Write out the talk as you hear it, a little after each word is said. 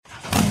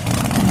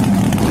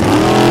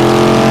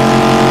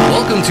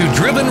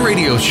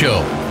Show,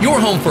 your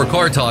home for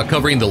car talk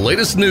covering the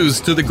latest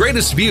news to the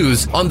greatest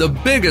views on the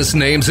biggest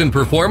names in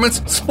performance,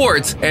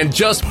 sports, and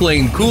just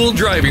plain cool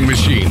driving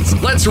machines.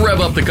 Let's rev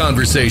up the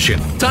conversation.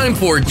 Time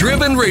for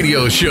Driven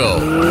Radio Show.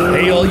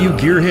 Hey, all you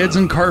gearheads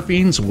and car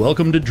fiends,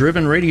 welcome to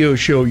Driven Radio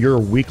Show, your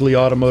weekly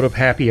automotive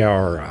happy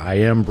hour. I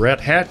am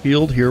Brett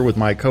Hatfield here with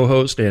my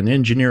co-host and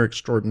engineer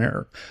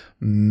extraordinaire,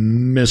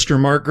 Mr.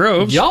 Mark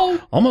Groves. Y'all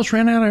almost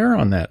ran out of air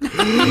on that.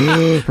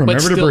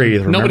 Remember to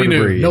breathe. Nobody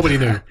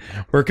knew.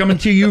 We're coming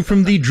to you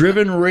from the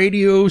Driven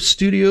Radio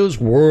Studios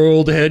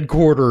world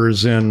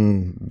headquarters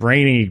in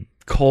rainy,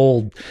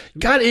 cold.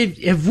 God,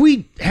 if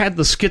we had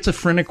the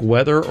schizophrenic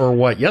weather or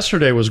what?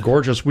 Yesterday was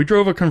gorgeous. We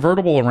drove a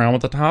convertible around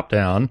with the top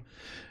down.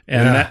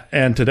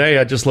 And today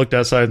I just looked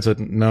outside and said,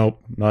 nope,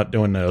 not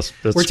doing this.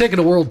 We're taking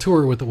a world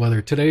tour with the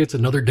weather. Today it's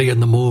another day in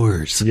the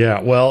moors.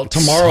 Yeah, well,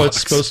 tomorrow it's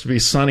supposed to be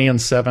sunny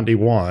and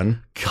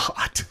 71.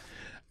 God.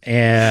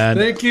 And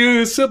thank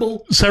you,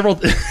 Sybil. Several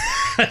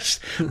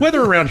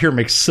weather around here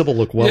makes Sybil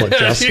look well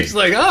adjusted. She's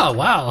like, oh,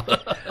 wow.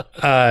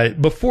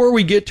 Before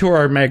we get to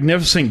our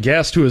magnificent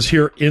guest who is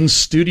here in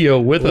studio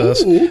with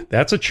us,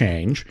 that's a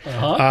change.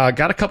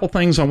 Got a couple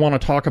things I want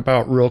to talk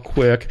about real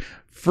quick.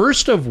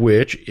 First of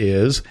which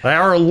is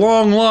our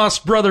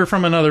long-lost brother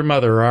from another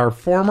mother, our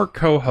former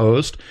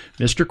co-host,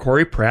 Mr.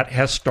 Corey Pratt,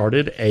 has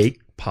started a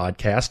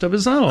podcast of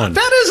his own.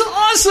 That is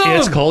awesome!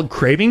 It's called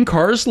Craving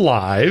Cars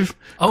Live.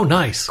 Oh,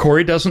 nice.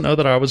 Corey doesn't know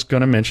that I was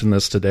going to mention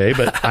this today,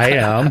 but I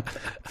am.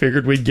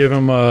 Figured we'd give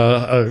him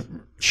a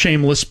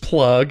shameless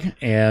plug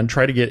and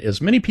try to get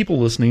as many people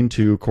listening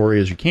to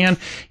Corey as you can.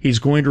 He's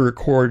going to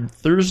record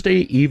Thursday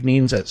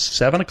evenings at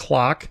 7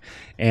 o'clock,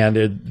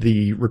 and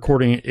the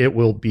recording, it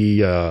will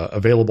be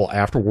available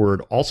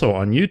afterward also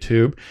on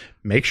YouTube.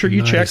 Make sure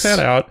you check that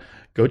out.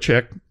 Go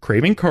check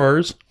Craving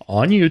Cars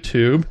on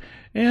YouTube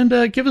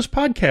and give his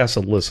podcast a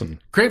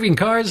listen. Craving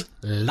Cars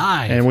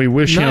Live. And we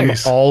wish him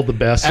all the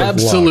best of luck.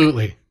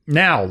 Absolutely.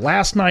 Now,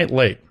 last night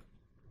late,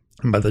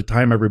 by the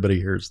time everybody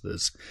hears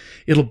this,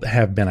 it'll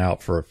have been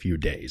out for a few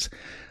days.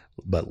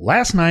 But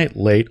last night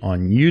late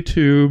on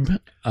YouTube,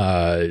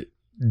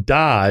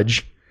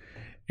 Dodge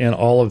and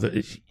all of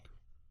the...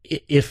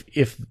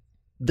 If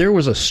there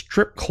was a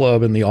strip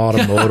club in the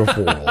automotive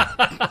world,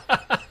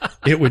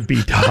 it would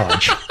be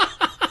Dodge.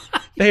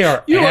 They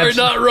are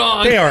not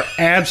wrong. They are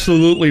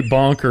absolutely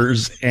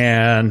bonkers,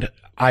 and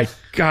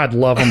God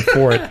love them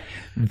for it.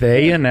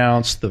 They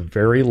announced the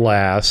very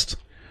last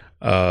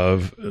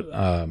of...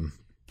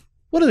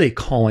 what are they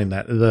calling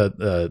that?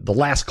 The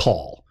last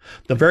call.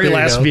 The very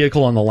last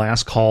vehicle on the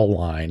last call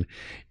line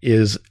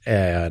is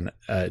a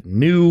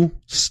new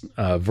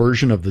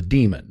version of the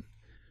Demon.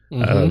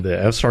 The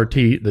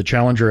SRT, the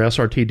Challenger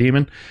SRT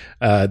Demon.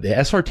 The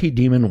SRT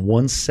Demon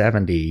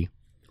 170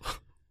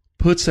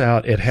 puts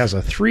out, it has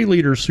a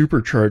 3-liter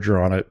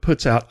supercharger on it,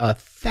 puts out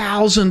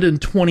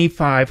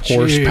 1,025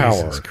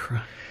 horsepower.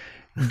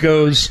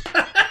 Goes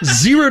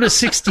 0 to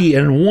 60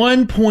 in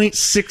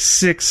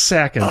 1.66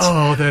 seconds.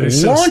 Oh, that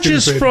is so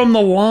launches stupid. from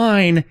the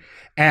line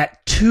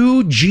at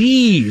 2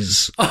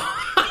 Gs.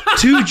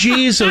 2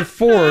 Gs of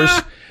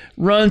force.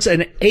 Runs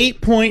an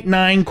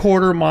 8.9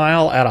 quarter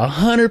mile at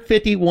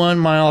 151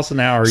 miles an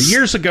hour.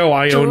 Years ago,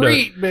 I owned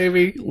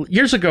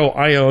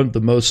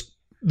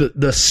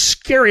the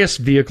scariest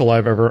vehicle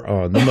I've ever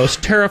owned, the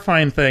most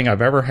terrifying thing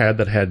I've ever had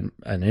that had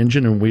an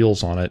engine and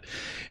wheels on it.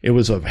 It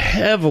was a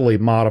heavily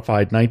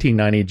modified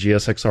 1990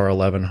 GSXR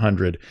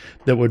 1100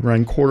 that would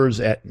run quarters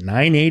at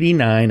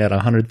 989 at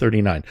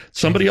 139.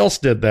 Somebody else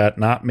did that,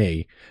 not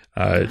me.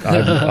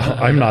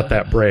 I'm not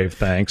that brave,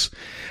 thanks.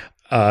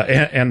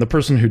 And the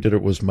person who did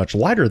it was much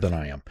lighter than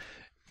I am.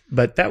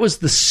 But that was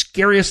the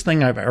scariest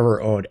thing I've ever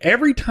owned.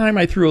 Every time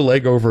I threw a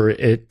leg over it,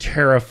 it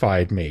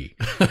terrified me.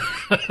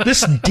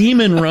 This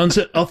Demon runs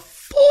at a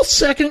full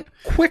second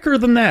quicker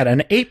than that.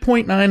 An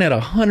 8.9 at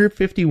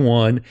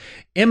 151.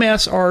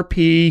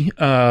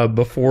 MSRP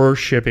before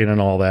shipping and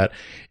all that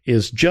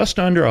is just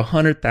under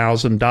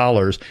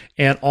 $100,000.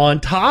 And on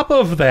top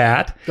of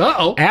that,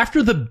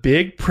 after the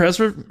big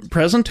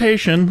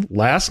presentation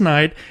last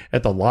night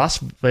at the Las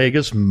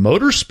Vegas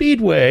Motor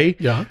Speedway,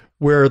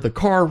 where the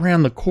car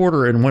ran the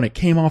quarter, and when it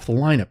came off the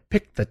line, it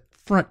picked the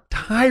front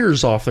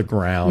tires off the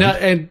ground. Now,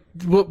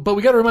 but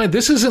we got to remind,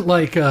 this isn't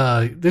like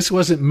this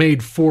wasn't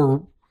made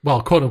for,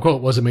 well, quote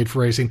unquote, wasn't made for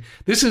racing.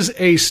 This is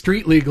a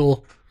street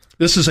legal.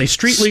 This is a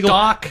street legal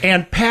stock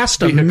and past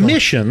vehicle.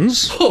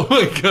 emissions. Oh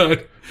my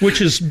God. Which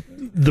is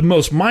the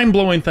most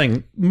mind-blowing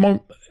thing.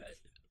 I'm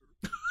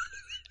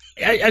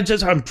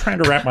trying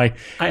to wrap my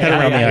head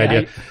around the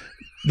idea.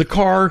 The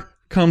car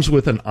comes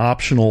with an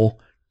optional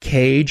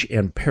cage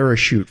and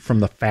parachute from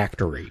the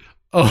factory.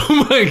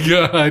 Oh my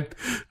God.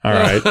 All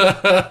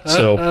right.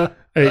 So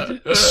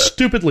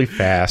stupidly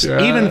fast,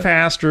 even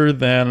faster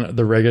than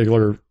the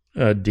regular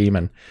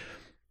Demon.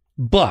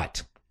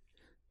 But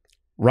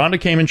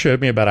Rhonda came and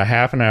showed me about a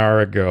half an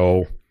hour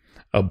ago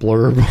a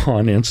blurb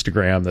on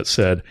Instagram that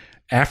said,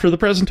 after the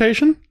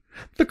presentation,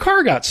 the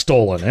car got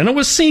stolen, and it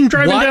was seen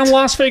driving down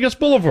Las Vegas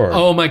Boulevard.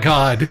 Oh, my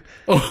God.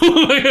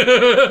 Oh, my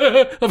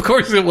God. Of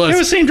course it was. It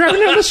was seen driving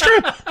down the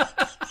strip.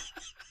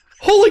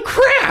 Holy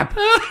crap!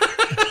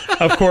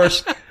 Of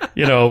course,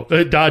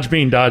 Dodge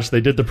being Dodge,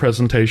 they did the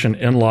presentation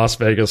in Las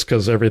Vegas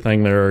because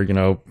everything there,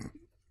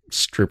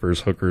 strippers,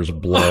 hookers,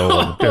 blow,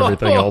 and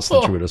everything else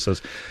that you would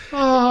assist.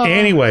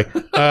 Anyway,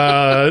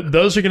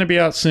 those are going to be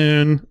out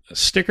soon.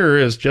 Sticker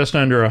is just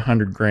under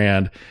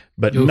 $100,000,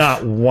 but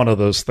not one of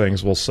those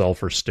things will sell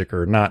for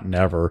sticker. Not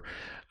never.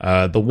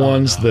 The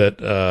ones that,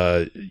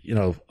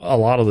 a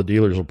lot of the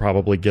dealers will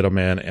probably get them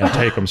in and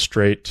take them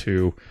straight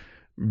to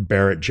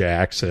Barrett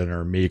Jackson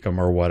or Meekum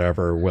or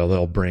whatever. Well,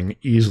 they'll bring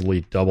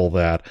easily double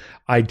that.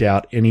 I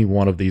doubt any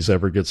one of these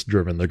ever gets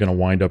driven. They're going to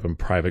wind up in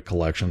private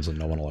collections and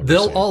no one will ever see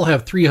They'll all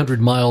have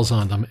 300 miles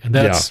on them, and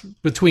that's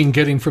between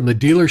getting from the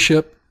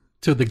dealership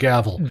to the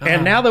gavel.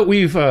 And now that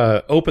we've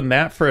opened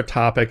that for a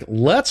topic,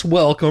 let's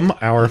welcome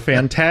our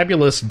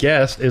fantabulous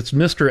guest. It's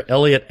Mr.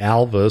 Elliott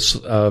Alvis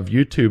of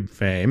YouTube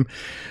fame.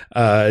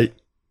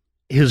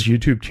 His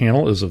YouTube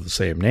channel is of the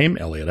same name,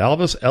 Elliott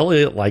Alvis.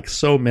 Elliott, like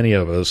so many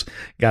of us,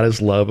 got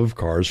his love of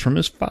cars from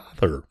his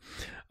father.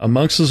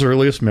 Amongst his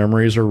earliest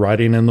memories are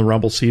riding in the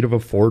rumble seat of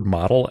a Ford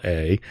Model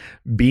A,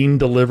 being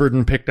delivered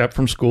and picked up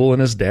from school in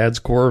his dad's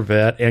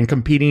Corvette, and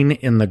competing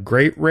in the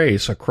great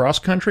race, a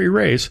cross-country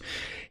race,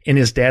 in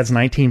his dad's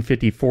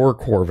 1954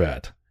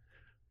 Corvette.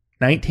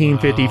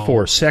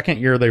 1954, second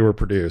year they were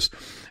produced.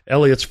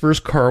 Elliott's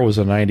first car was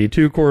a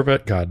 92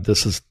 Corvette. God,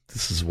 this is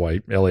why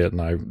Elliott and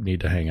I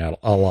need to hang out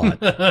a lot.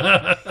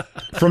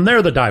 From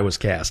there, the die was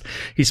cast.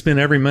 He spent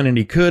every minute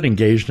he could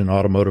engaged in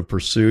automotive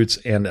pursuits,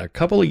 and a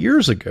couple of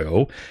years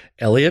ago,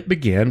 Elliott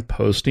began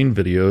posting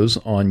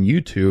videos on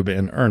YouTube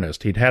in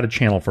earnest. He'd had a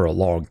channel for a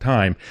long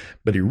time,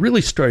 but he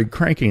really started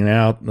cranking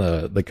out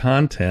the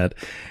content,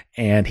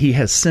 and he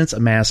has since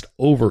amassed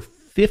over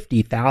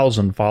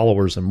 50,000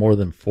 followers and more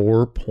than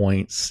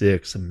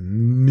 4.6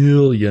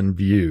 million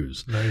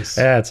views. Nice.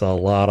 That's a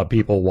lot of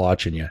people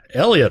watching you.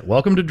 Elliott,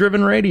 welcome to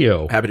Driven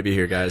Radio. Happy to be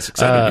here, guys.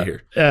 Excited to be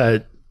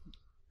here.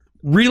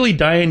 Really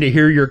dying to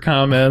hear your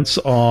comments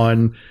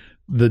on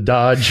the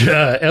Dodge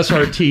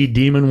SRT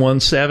Demon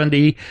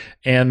 170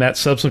 and that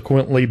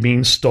subsequently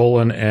being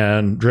stolen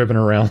and driven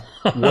around.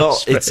 Well,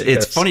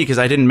 it's funny because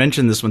I didn't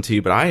mention this one to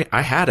you, but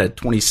I had a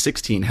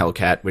 2016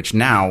 Hellcat, which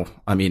now,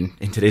 I mean,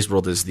 in today's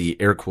world is the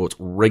air quotes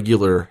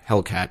regular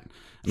Hellcat.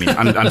 I mean,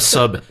 I'm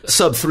sub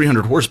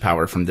 300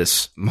 horsepower from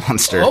this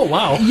monster. Oh,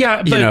 wow.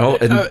 Yeah,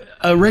 but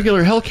a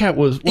regular Hellcat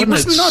was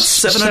not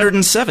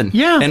 707.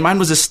 Yeah. And mine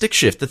was a stick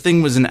shift. The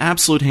thing was an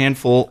absolute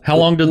handful. How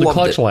long did the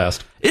clutch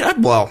last?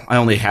 Well, I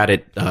only had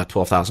it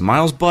 12,000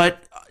 miles,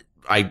 but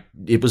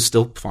it was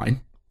still fine.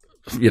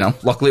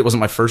 Luckily it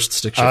wasn't my first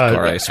stick shift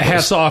car, I suppose.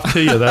 Hats off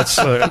to you. That's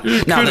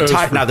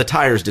now the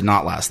tires did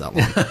not last that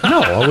long.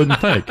 No, I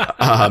wouldn't think.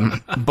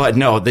 But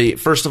no,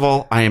 first of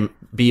all, I am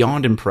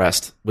beyond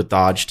impressed with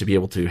Dodge to be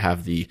able to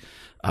have the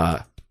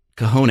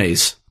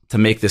cojones to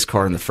make this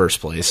car in the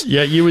first place.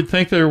 Yeah, you would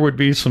think there would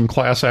be some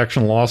class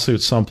action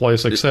lawsuits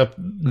someplace, except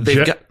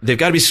they've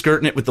got to be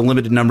skirting it with the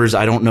limited numbers.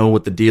 I don't know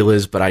what the deal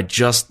is, but I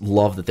just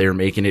love that they're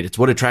making it. It's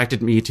what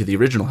attracted me to the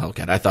original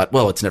Hellcat. I thought,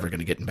 well, it's never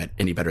going to get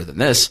any better than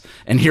this,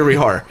 and here we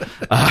are,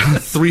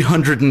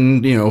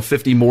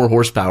 350 more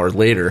horsepower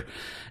later,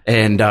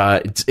 and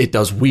it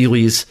does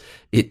wheelies.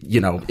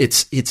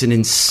 It's an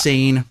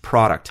insane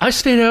product. I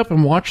stayed up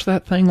and watched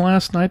that thing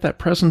last night, that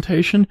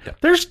presentation. Yeah.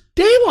 There's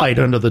daylight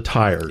under the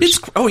tires.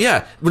 Oh,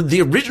 yeah.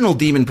 The original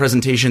Demon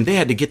presentation, they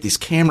had to get this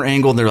camera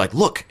angle, and they're like,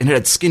 look, and it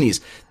had skinnies.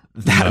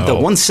 The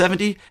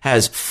 170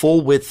 has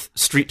full width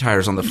street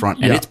tires on the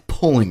front, and it's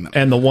pulling them.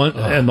 And the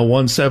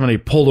 170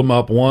 pulled them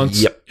up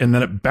once, and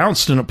then it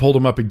bounced and it pulled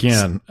them up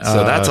again.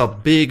 So that's a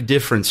big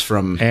difference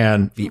from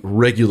the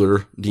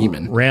regular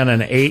Demon. Ran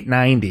an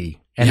 890.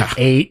 And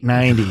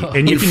 890,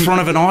 and in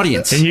front of an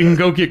audience, and you can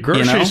go get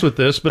groceries with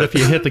this. But if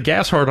you hit the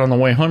gas hard on the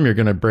way home, you're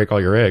going to break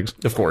all your eggs,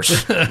 of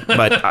course.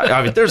 But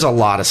I mean, there's a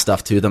lot of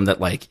stuff to them that,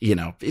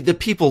 the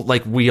people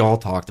like we all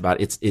talked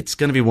about. It's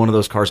going to be one of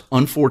those cars,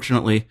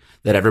 unfortunately,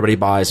 that everybody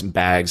buys and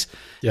bags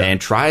and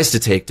tries to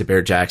take to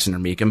Bear Jackson or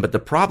Meekum. But the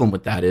problem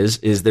with that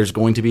is there's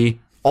going to be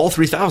all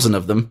 3,000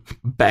 of them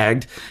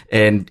bagged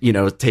and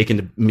taken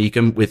to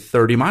Meekum with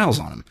 30 miles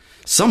on them.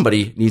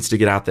 Somebody needs to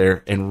get out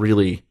there and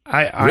really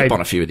rip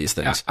on a few of these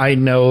things. I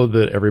know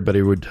that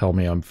everybody would tell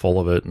me I'm full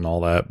of it and all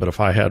that, but if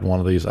I had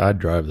one of these, I'd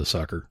drive the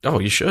sucker. Oh,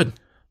 you should.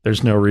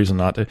 There's no reason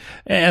not to.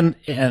 And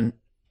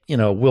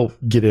we'll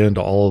get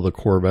into all of the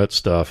Corvette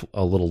stuff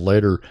a little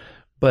later,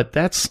 but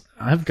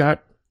I've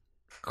got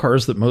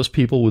cars that most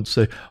people would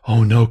say,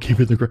 oh no, keep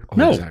it in the garage.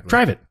 No,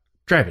 exactly.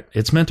 Drive it.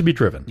 It's meant to be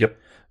driven. Yep.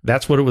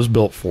 That's what it was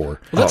built for.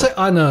 Well, that's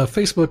on a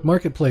Facebook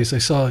Marketplace. I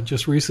saw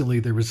just recently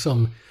there was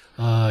some.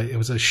 It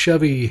was a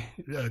Chevy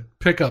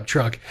pickup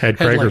truck. Had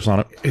Kragers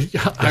on it.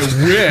 I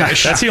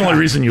wish. That's the only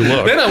reason you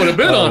looked. Then I would have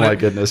been on it. Oh, my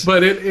goodness.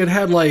 But it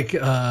had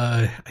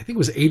I think it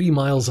was 80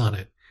 miles on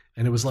it.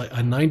 And it was like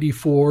a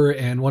 94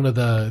 and one of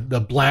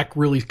the black,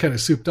 really kind of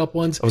souped up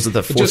ones. Was it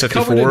the 454? Just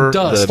covered in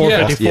dust. The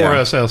 454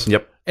 SS.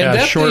 Yep. And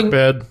that short thing,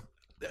 bed.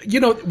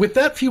 with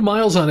that few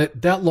miles on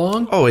it, that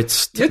long,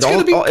 it's going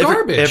to be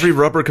garbage. Every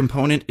rubber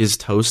component is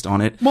toast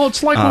on it. Well,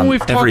 it's like when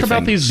we've talked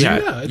about these.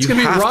 It's going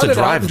to be rotted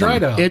out and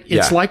dried out.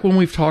 It's like when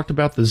we've talked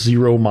about the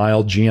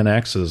 0-mile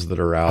GNXs that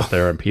are out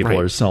there and people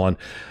are selling.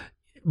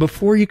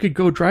 Before you could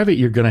go drive it,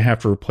 you're going to have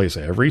to replace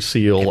every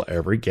seal,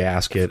 every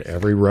gasket,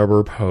 every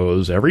rubber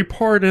hose, every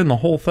part in the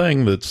whole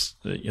thing that's,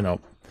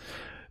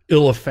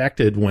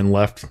 ill-affected when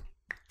left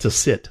to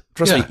sit.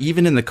 Trust me,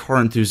 even in the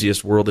car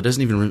enthusiast world, it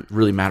doesn't even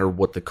really matter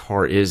what the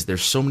car is.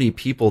 There's so many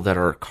people that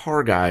are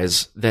car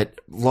guys that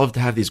love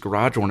to have these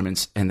garage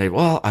ornaments, and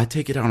I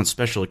take it out on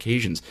special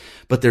occasions.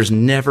 But there's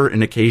never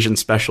an occasion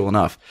special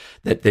enough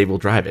that they will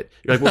drive it.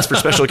 You're like, well, it's for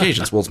special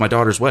occasions. Well, it's my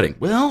daughter's wedding.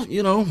 Well,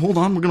 hold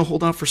on. We're going to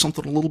hold out for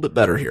something a little bit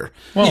better here.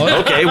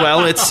 Well, okay,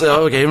 it's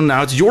okay. Well,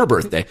 now it's your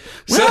birthday.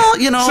 Well,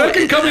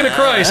 second coming to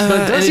Christ,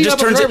 but does he have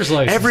a driver's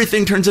license?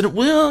 Everything turns into,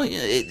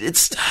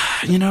 it's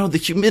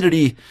the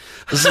humidity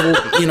is a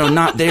little,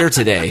 not there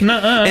today.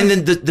 And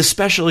then the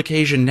special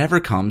occasion never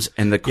comes,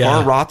 and the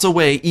car rots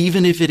away,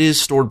 even if it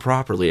is stored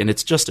properly, and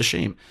it's just a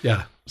shame.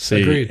 Yeah.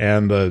 See, agreed.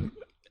 And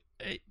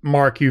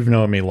Mark, you've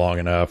known me long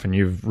enough, and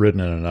you've ridden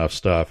in enough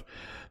stuff.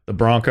 The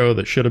Bronco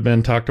that should have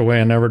been tucked away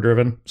and never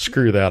driven,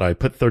 screw that. I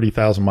put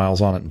 30,000 miles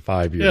on it in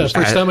 5 years.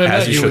 Yeah, first time I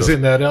met you was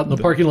in that out in the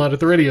parking lot at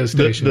the radio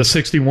station. The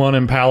 61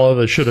 Impala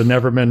that should have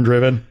never been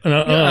driven.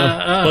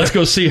 Let's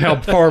go see how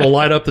far it'll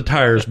light up the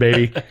tires,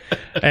 baby.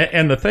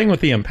 And the thing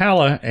with the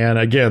Impala, and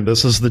again,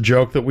 this is the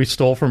joke that we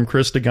stole from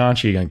Chris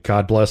DeGanchi, and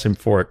God bless him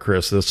for it,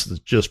 Chris. This is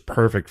just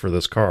perfect for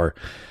this car.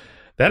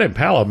 That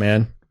Impala,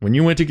 man, when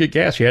you went to get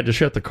gas, you had to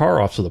shut the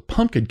car off so the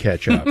pump could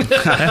catch up.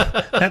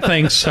 that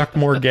thing sucked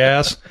more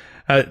gas.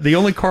 The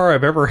only car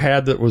I've ever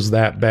had that was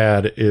that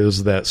bad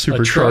is that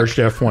supercharged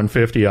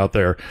F-150 out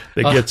there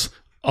that gets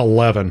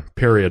 11,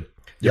 period.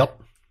 Yep.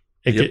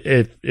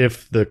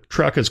 If the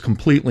truck is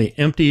completely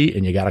empty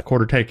and you got a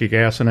quarter tank of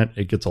gas in it,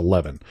 it gets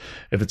 11.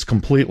 If it's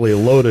completely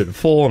loaded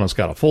full and it's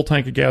got a full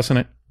tank of gas in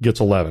it, it gets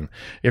 11.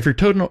 If you're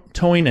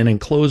towing an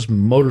enclosed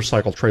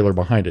motorcycle trailer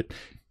behind it,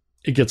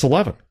 it gets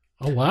 11.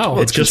 Oh, wow.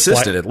 Well, it's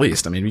consistent at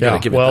least. I mean, you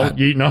got to give it that.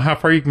 You know how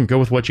far you can go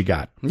with what you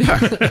got. Yeah.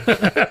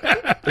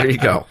 There you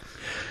go.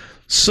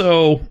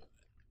 So,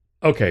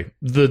 okay,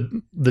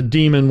 the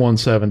Demon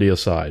 170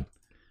 aside.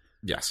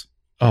 Yes.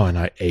 Oh, and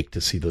I ache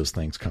to see those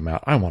things come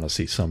out. I want to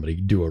see somebody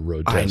do a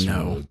road test. I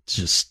know.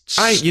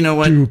 Just you know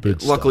what?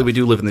 Stupid Luckily, stuff. we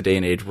do live in the day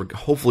and age. We're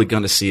hopefully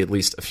going to see at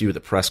least a few of the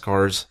press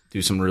cars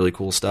do some really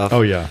cool stuff.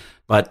 Oh, yeah.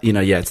 But,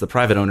 it's the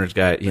private owners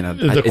guy.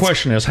 The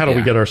question is, how do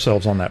we get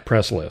ourselves on that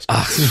press list?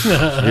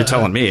 You're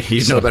telling me.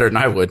 You know better than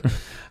I would.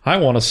 I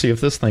want to see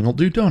if this thing will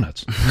do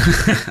donuts.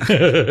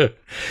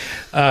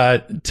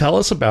 Tell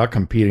us about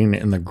competing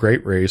in the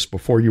great race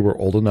before you were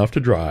old enough to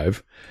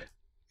drive.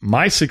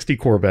 My 60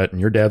 Corvette, and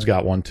your dad's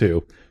got one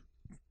too.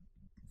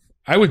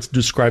 I would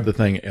describe the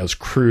thing as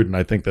crude, and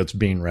I think that's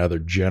being rather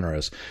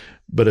generous.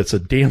 But it's a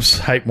damn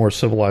sight more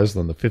civilized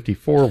than the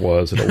 54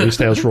 was. It at least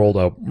has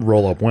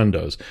roll-up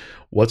windows.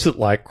 What's it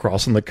like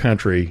crossing the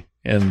country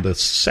in the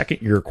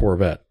second-year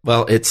Corvette?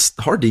 Well, it's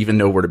hard to even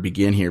know where to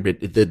begin here, but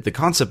the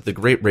concept, the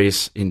great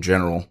race in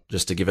general,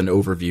 just to give an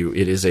overview,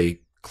 it is a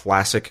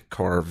classic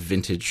car,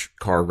 vintage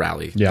car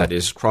rally that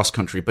is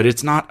cross-country, but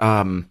it's not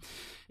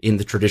in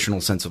the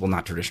traditional sense of, well,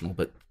 not traditional,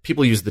 but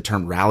people use the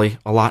term rally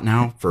a lot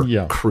now for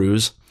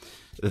cruise.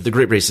 The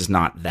great race is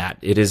not that.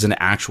 It is an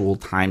actual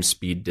time,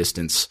 speed,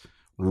 distance,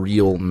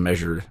 real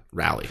measured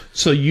rally.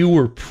 So you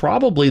were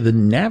probably the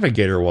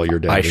navigator while your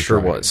dad was I sure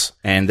driving. was.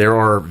 And there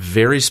are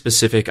very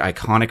specific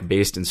iconic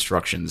based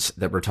instructions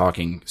that we're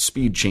talking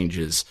speed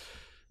changes,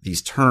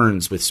 these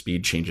turns with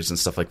speed changes and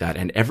stuff like that.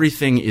 And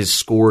everything is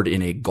scored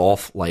in a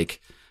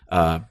golf-like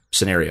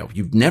scenario.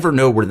 You never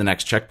know where the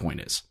next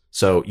checkpoint is.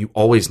 So you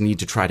always need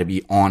to try to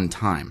be on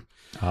time.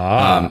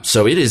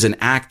 So it is an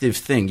active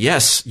thing.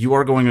 Yes, you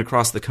are going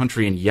across the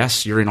country, and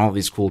yes, you're in all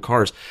these cool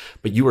cars,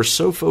 but you are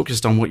so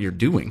focused on what you're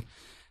doing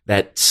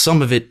that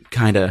some of it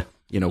kind of,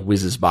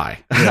 whizzes by.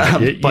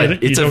 Yeah,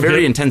 but it's a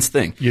very intense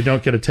thing. You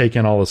don't get to take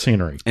in all the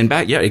scenery. And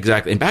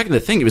exactly. And back in the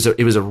thing,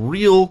 it was a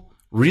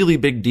really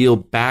big deal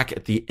back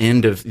at the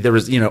end of, there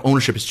was,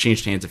 ownership has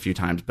changed hands a few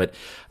times, but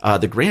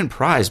the grand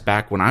prize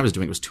back when I was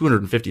doing it was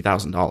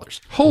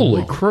 $250,000.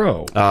 Holy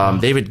crow.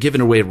 They would given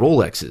away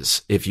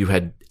Rolexes if you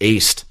had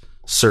aced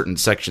certain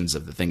sections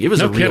of the thing. It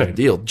was a real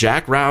deal.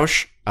 Jack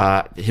Roush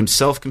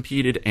himself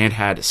competed and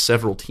had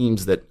several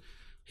teams that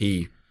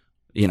he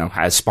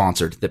has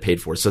sponsored that paid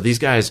for it. So these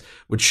guys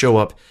would show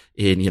up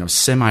in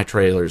semi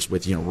trailers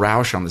with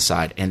Roush on the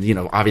side, and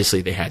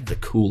obviously they had the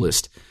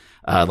coolest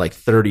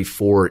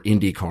 34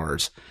 Indy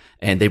cars,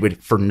 and they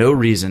would for no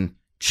reason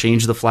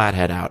change the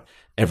flathead out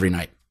every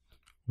night.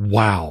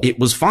 Wow. It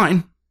was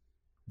fine,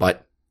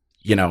 but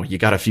you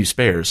got a few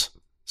spares,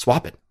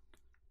 swap it.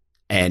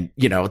 And,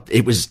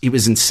 it was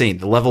insane.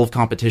 The level of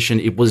competition,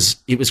 it was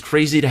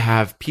crazy to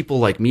have people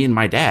like me and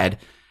my dad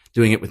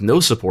doing it with no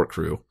support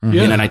crew in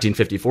a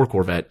 1954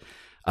 Corvette,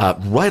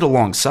 right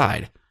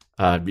alongside,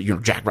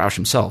 Jack Roush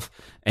himself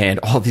and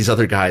all these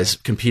other guys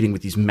competing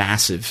with these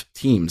massive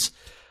teams.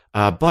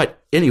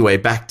 But anyway,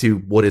 back to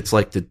what it's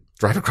like to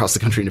drive across the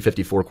country in a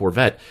 54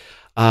 Corvette.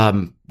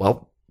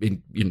 Well,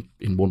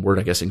 in one word,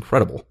 I guess,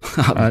 incredible.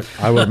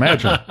 I would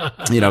imagine.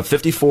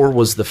 54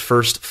 was the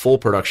first full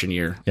production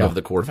year of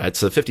the Corvette.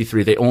 So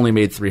 53, they only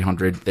made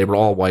 300. They were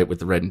all white with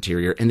the red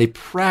interior, and they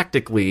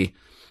practically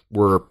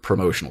were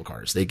promotional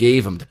cars. They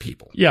gave them to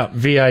people. Yeah,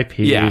 VIPs.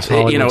 Yeah,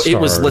 Hollywood it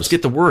was stars. let's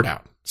get the word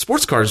out.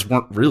 Sports cars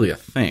weren't really a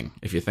thing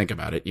if you think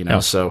about it,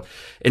 So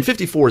in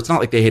 54, it's not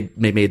like they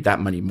made that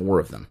many more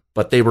of them,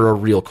 but they were a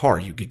real car.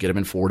 You could get them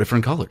in 4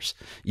 different colors.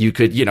 You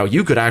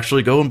could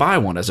actually go and buy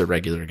one as a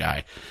regular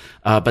guy.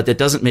 But that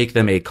doesn't make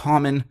them a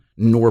common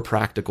nor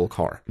practical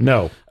car.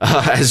 No.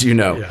 As you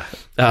know,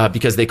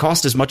 because they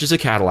cost as much as a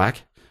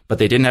Cadillac, but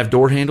they didn't have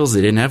door handles.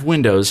 They didn't have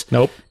windows.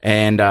 Nope.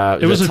 And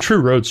it was a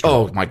true roadster.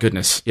 Oh my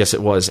goodness. Yes,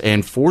 it was.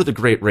 And for the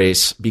great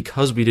race,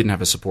 because we didn't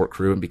have a support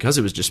crew and because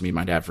it was just me and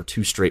my dad for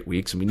 2 straight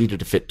weeks and we needed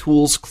to fit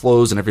tools,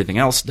 clothes, and everything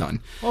else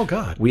done. Oh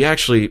God. We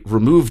actually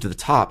removed the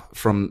top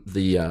from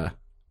the,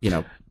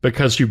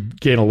 because you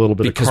gain a little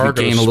bit of cargo space. Because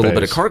we gain a little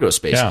bit of cargo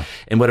space. Yeah.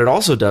 And what it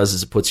also does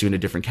is it puts you in a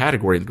different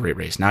category in the great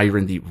race. Now you're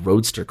in the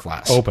roadster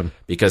class. Open.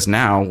 Because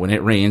now when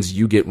it rains,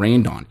 you get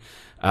rained on.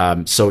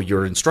 So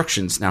your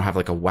instructions now have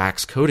like a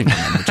wax coating on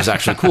them, which is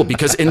actually cool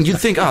and you'd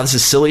think, oh, this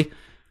is silly.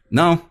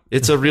 No,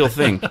 it's a real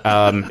thing.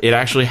 It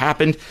actually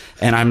happened.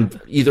 And I'm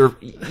either,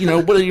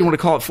 whether you want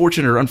to call it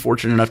fortunate or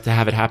unfortunate enough to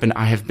have it happen.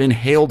 I have been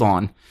hailed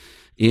on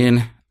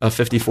in a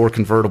 54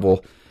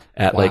 convertible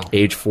at like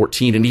age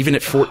 14. And even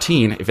at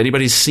 14, if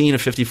anybody's seen a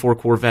 54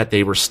 Corvette,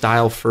 they were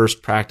style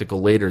first,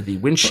 practical later. The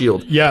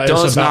windshield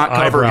does not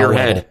cover your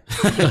head.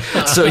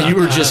 So you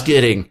were just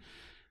getting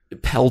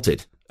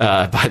pelted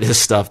by this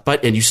stuff,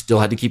 and you still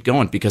had to keep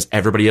going because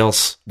everybody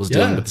else was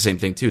dealing with the same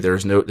thing too. There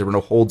were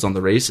no holds on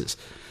the races.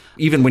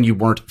 Even when you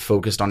weren't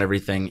focused on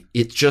everything,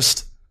 it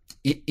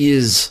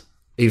is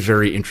a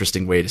very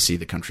interesting way to see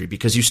the country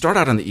because you start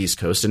out on the East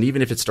Coast, and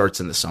even if it starts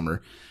in the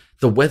summer,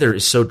 the weather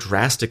is so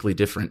drastically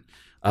different.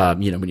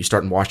 When you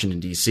start in Washington,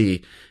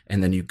 D.C.,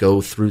 and then you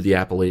go through the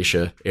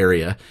Appalachia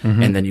area,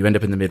 and then you end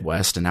up in the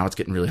Midwest, and now it's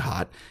getting really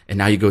hot. And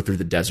now you go through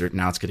the desert, and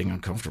now it's getting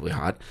uncomfortably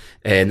hot.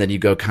 And then you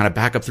go kind of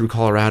back up through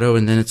Colorado,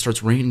 and then it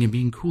starts raining and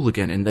being cool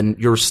again. And then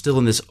you're still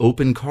in this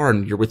open car,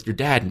 and you're with your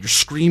dad, and you're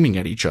screaming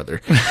at each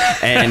other.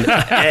 And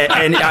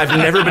I've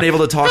never been able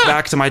to talk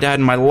back to my dad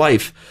in my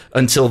life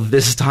until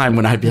this time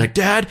when I'd be like,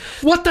 Dad,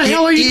 what the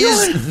hell are you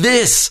doing?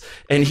 This?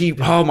 And he,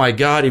 oh my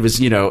God, he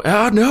was,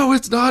 oh, no,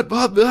 it's not,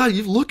 Bob.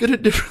 You look at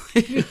it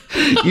differently.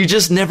 You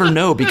just never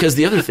know because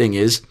the other thing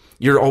is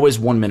you're always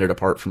 1 minute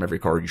apart from every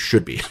car. You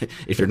should be.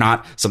 If you're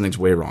not, something's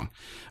way wrong.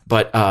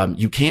 But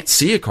you can't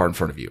see a car in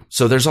front of you.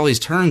 So there's all these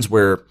turns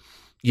where,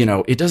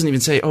 it doesn't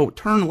even say, oh,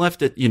 turn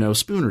left at,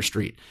 Spooner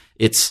Street.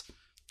 It's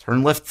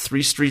turn left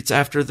 3 streets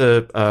after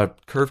the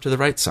curve to the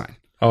right sign.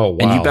 Oh, wow.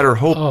 And you better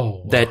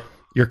hope that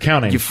you're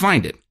counting. You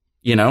find it,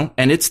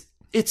 and it's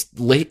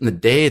late in the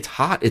day. It's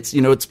hot.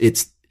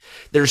 It's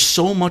there's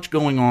so much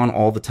going on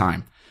all the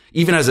time,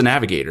 even as a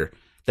navigator,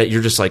 that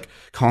you're just like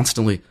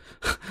constantly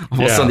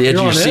almost on the edge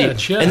of your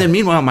seat. And then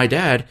meanwhile, my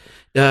dad,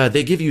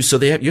 they give you,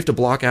 you have to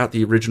block out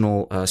the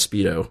original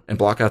Speedo and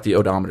block out the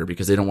odometer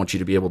because they don't want you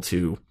to be able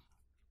to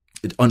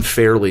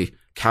unfairly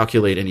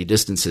calculate any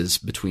distances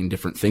between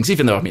different things,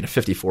 even though, a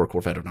 54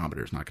 Corvette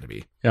odometer is not going to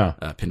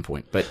be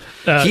pinpoint. But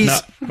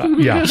he's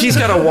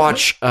got to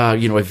watch, a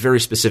very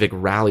specific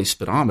rally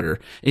speedometer,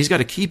 and he's got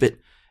to keep it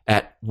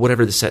at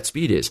whatever the set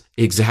speed is.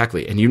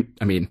 Exactly. And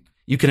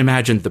you can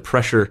imagine the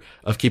pressure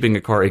of keeping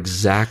a car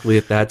exactly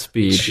at that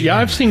speed. Yeah,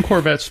 I've seen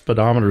Corvette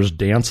speedometers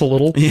dance a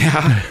little.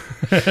 Yeah.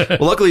 Well,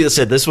 luckily, as I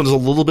said, this one's a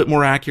little bit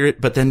more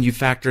accurate, but then you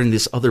factor in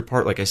this other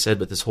part, like I said,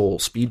 with this whole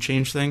speed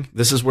change thing.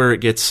 This is where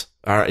it gets,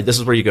 all right, this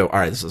is where you go, all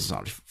right, this is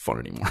not fun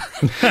anymore.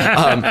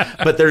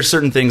 But there's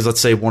certain things,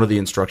 let's say one of the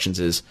instructions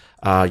is,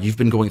 you've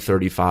been going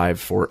 35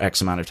 for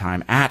X amount of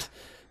time. At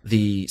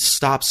the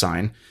stop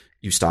sign,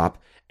 you stop.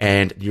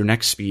 And your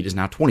next speed is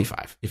now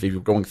 25 if you're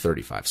going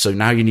 35. So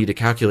now you need to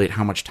calculate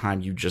how much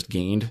time you just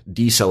gained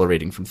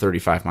decelerating from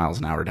 35 miles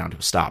an hour down to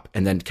a stop,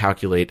 and then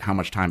calculate how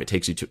much time it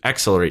takes you to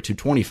accelerate to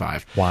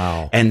 25.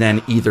 Wow. And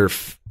then either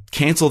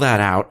cancel that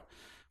out,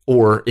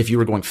 or if you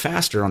were going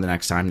faster on the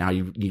next time, now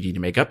you need to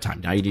make up time.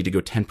 Now you need to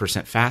go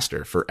 10%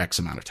 faster for X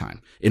amount of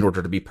time in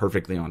order to be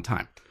perfectly on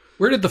time.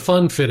 Where did the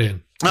fun fit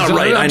in? Oh,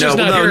 right. I know.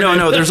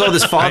 No. There's all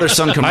this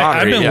father-son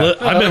camaraderie.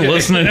 I've been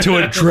listening to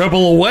it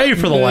dribble away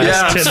for the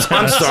last 10 minutes.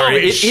 I'm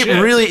sorry.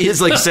 It really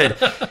is, like I said,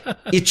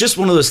 it's just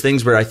one of those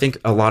things where I think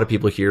a lot of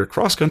people hear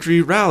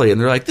cross-country rally,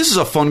 and they're like, this is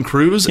a fun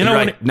cruise.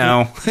 And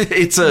no,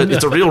 it's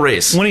a real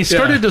race. When he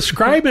started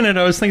describing it,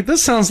 I was thinking,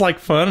 this sounds like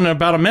fun. And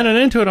about a minute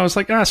into it, I was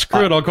like,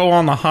 screw it. I'll go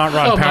on the Hot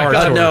Rod Power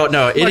Tour.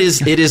 No.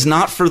 It is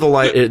not for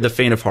the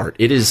faint of heart.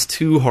 It is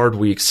 2 hard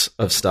weeks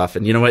of stuff.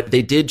 And you know what?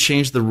 They did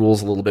change the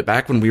rules a little bit.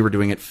 Back when we were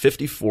doing it,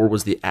 54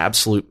 was the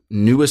absolute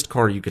newest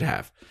car you could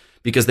have,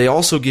 because they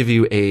also give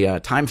you a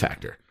time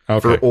factor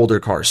for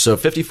older cars. So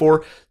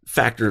 54,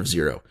 factor of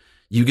 0.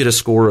 You get a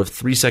score of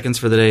 3 seconds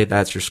for the day.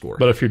 That's your score.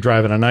 But if you're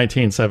driving a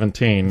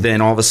 1917, then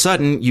all of a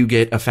sudden you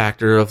get a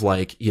factor of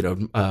 9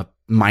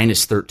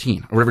 minus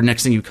 13 or whatever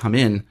next thing you come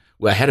in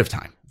ahead of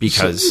time.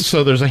 Because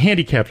so there's a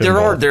handicap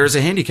involved. There's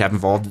a handicap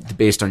involved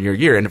based on your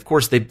year. And of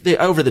course, they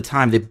over the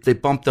time, they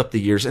bumped up the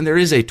years. And there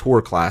is a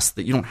tour class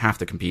that you don't have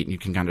to compete and you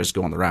can kind of just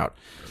go on the route.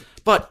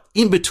 But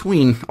in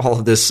between all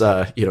of this,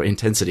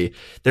 intensity,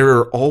 there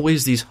are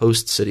always these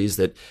host cities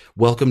that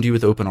welcomed you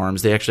with open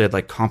arms. They actually had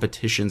like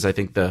competitions. I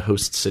think the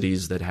host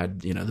cities that had,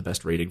 the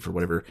best rating for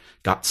whatever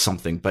got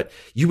something. But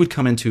you would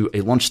come into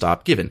a lunch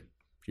stop, given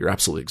you're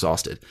absolutely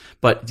exhausted,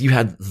 but you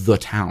had the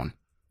town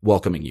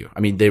welcoming you. I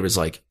mean, there was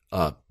like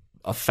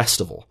a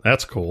festival.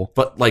 That's cool.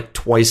 But like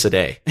twice a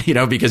day,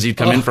 because you'd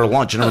come in for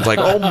lunch and everyone's like,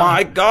 oh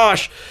my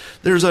gosh,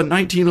 there's a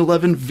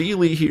 1911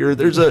 Veely here.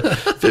 There's a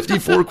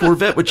 54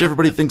 Corvette, which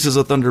everybody thinks is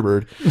a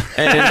Thunderbird.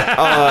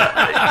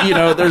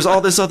 And, there's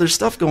all this other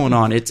stuff going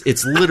on.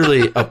 It's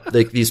literally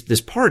like this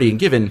party. And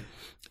given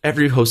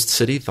every host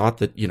city thought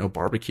that,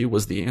 barbecue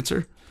was the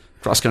answer.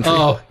 Cross country.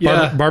 Oh,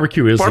 yeah.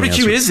 Barbecue is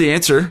the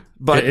answer.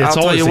 But it's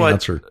I'll tell you what,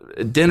 answer.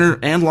 Dinner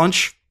and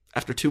lunch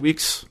after 2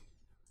 weeks,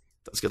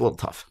 does get a little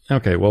tough.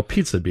 Okay, well,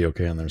 pizza'd be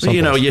okay in there. But,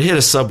 you hit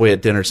a Subway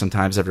at dinner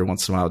sometimes every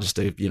once in a while just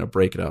to,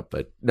 break it up.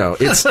 But no,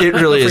 it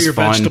really is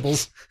fun.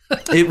 Vegetables.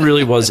 It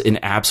really was an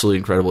absolutely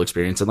incredible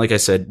experience. And like I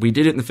said, we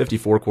did it in the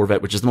 54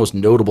 Corvette, which is the most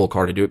notable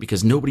car to do it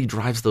because nobody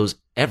drives those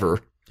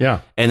ever.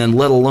 Yeah. And then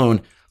let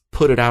alone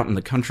put it out in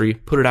the country,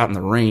 put it out in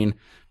the rain,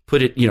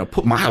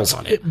 put miles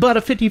on it. But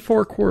a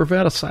 54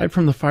 Corvette, aside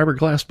from the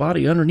fiberglass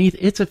body underneath,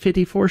 it's a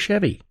 54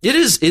 Chevy. It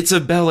is. It's a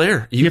Bel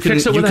Air. You can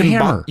fix it with a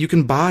hammer. You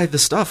can buy the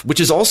stuff, which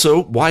is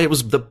also why it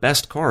was the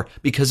best car,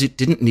 because it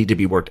didn't need to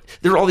be worked.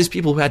 There are all these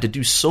people who had to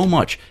do so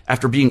much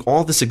after being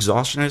all this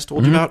exhaustion I just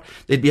told you about.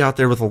 They'd be out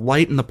there with a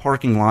light in the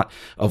parking lot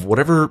of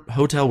whatever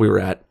hotel we were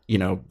at,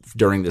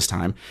 during this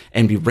time,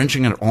 and be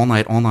wrenching it all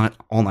night,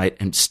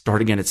 and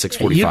start again at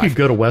 6:45. You could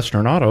go to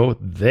Western Auto.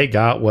 They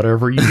got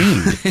whatever you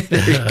need.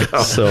 There you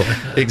go. So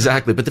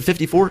exactly. But the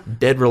 54,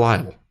 dead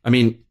reliable. I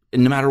mean,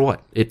 no matter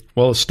what.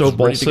 Well, a Stove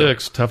Bolt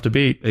 6, tough to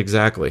beat.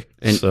 Exactly.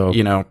 And,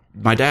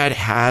 my dad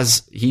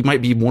he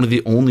might be one of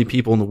the only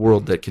people in the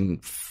world that can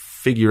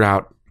figure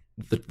out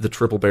the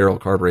triple barrel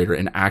carburetor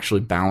and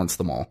actually balance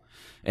them all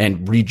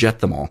and rejet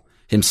them all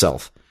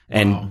himself.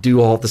 And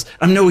do all this.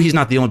 I know he's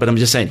not the only, but I'm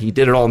just saying he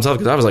did it all himself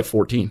because I was like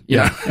 14.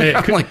 Yeah.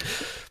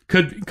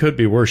 Could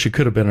be worse. You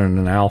could have been in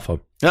an Alpha.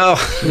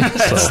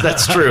 Oh,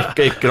 that's true.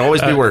 Okay, could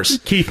always be worse.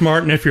 Keith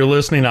Martin, if you're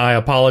listening, I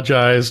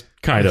apologize.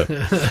 Kind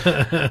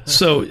of.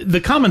 So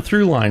the common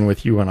through line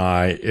with you and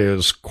I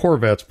is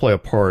Corvettes play a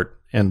part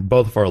in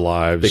both of our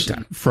lives. Big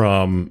time.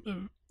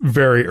 From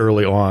very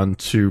early on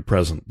to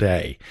present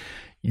day.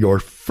 Your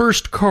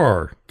first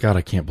car, God,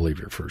 I can't believe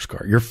your first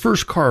car. Your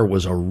first car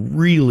was a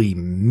really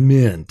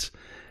mint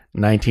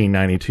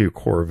 1992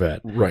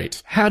 Corvette.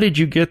 Right. How did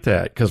you get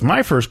that? Because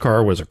my first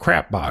car was a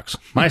crap box.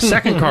 My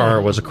second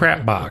car was a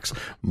crap box.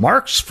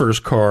 Mark's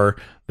first car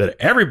that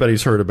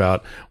everybody's heard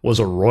about was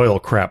a Royal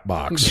crap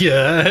box.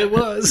 Yeah, it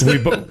was. we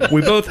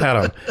both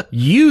had them.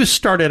 You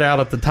started out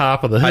at the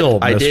top of the hill,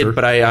 I mister. did,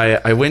 but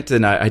I went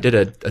and I did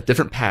a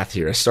different path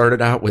here. I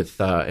started out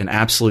with an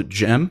absolute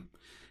gem.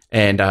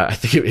 And I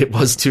think it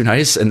was too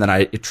nice, and then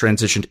it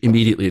transitioned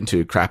immediately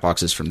into crap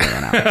boxes from there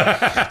on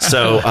out.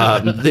 So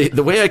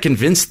the way I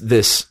convinced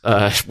this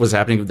was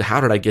happening.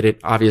 How did I get it?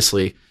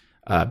 Obviously,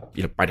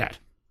 my dad.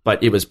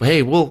 But it was,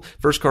 hey, well,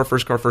 first car.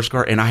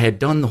 And I had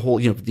done the whole,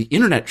 the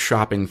internet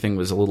shopping thing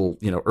was a little,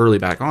 early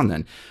back on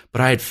then.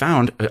 But I had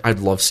found, I'd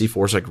love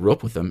C4s. I grew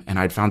up with them, and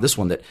I'd found this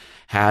one that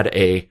had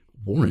a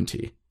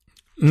warranty.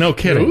 No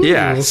kidding. Ooh.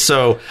 Yeah.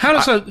 So how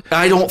does that?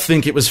 I don't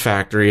think it was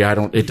factory.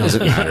 It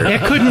doesn't matter.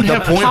 It couldn't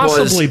have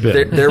possibly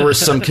been. There was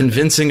some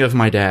convincing of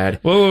my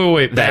dad.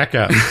 Wait. Back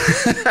up.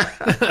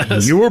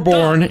 You were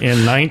born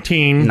in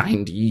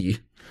 1990.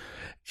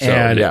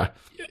 And yeah.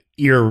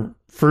 Your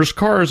first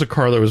car is a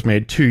car that was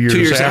made 2 years, 2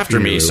 years after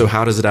me. you. So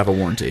how does it have a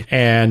warranty?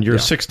 And you're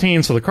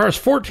 16, so the car is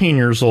 14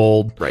 years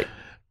old. Right.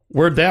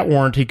 Where'd that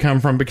warranty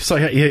come from? Because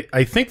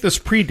I think this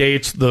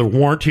predates the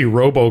warranty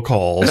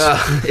robocalls.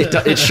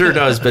 It sure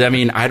does. But I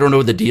mean, I don't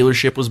know. The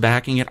dealership was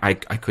backing it. I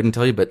couldn't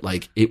tell you, but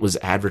it was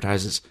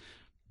advertised as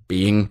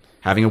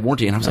having a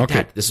warranty. And I was like,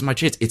 Dad, this is my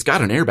chance. It's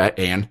got an airbag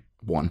and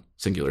one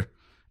singular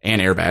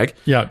and airbag.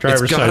 Yeah.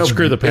 Driver's side.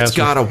 Screw the passenger. It's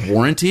got a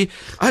warranty.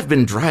 I've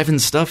been driving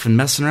stuff and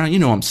messing around.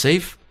 I'm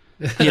safe.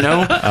 All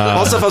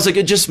stuff. I was like,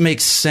 it just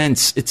makes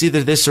sense. It's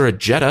either this or a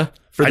Jetta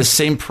for the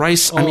same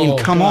price. I mean,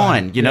 come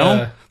on,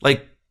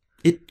 like.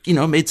 It,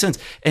 made sense.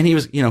 And he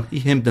was, he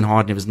hemmed and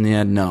hawed and he was,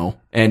 no.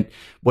 And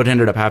what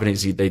ended up happening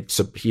is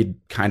he'd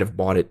kind of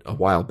bought it a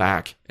while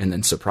back and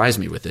then surprised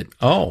me with it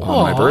on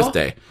my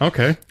birthday.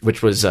 Okay.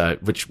 Which was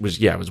it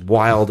was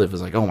wild. It was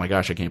like, oh my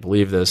gosh, I can't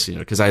believe this,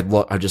 because I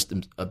just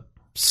am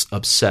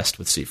obsessed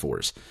with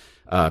C4s,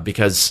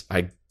 because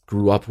I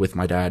grew up with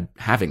my dad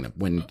having them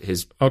when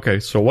his. Okay.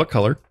 So what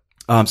color?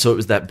 So it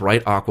was that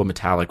bright aqua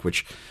metallic,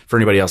 which for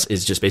anybody else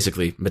is just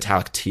basically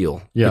metallic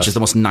teal, yes. which is the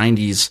most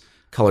 90s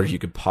color you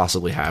could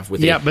possibly have.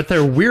 But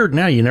they're weird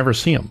now. You never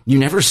see them. You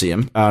never see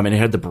them. And it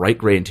had the bright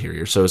gray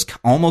interior. So it was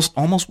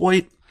almost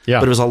white,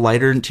 but it was a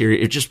lighter interior.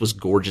 It just was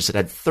gorgeous. It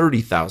had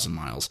 30,000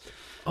 miles.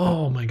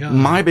 Oh my God.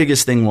 My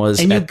biggest thing was,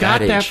 And you at got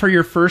that age, for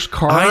your first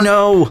car. I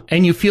know.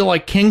 And you feel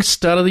like King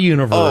Stud of the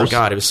universe. Oh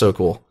God, it was so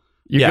cool.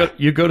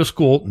 You go to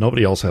school.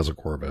 Nobody else has a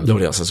Corvette.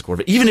 Nobody else has a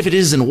Corvette. Even if it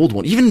is an old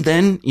one. Even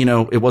then,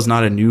 it was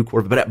not a new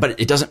Corvette. But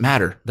it doesn't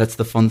matter. That's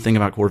the fun thing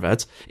about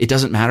Corvettes. It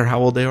doesn't matter how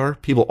old they are.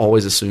 People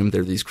always assume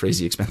they're these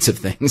crazy expensive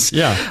things.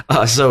 Yeah.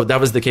 So that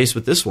was the case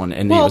with this one.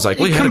 And it was like,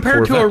 well, you had a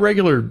compared to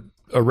Corvette.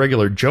 a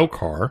regular Joe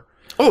car,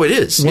 Oh, it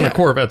is. when a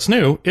Corvette's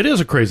new, it is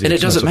a crazy. And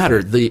it doesn't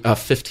expensive matter. The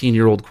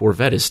 15-year-old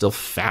Corvette is still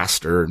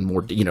faster and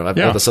more, all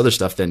this other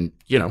stuff than,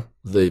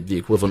 the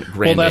equivalent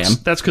Grand Am.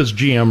 That's because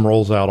GM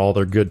rolls out all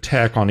their good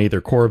tech on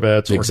either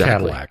Corvettes or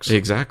Cadillacs.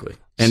 Exactly.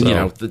 And,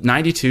 So- the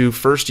 92,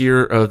 first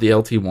year of the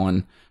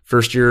LT1,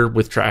 first year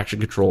with traction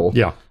control.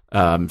 Yeah.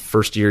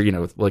 First year,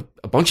 like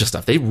a bunch of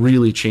stuff. They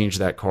really changed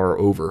that car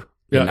over.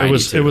 Yeah, it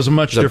was a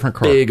much different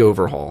car. Big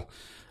overhaul.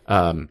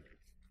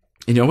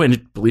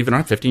 And believe it or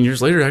not, 15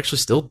 years later, it actually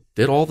still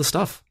did all the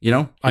stuff,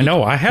 I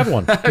know. I had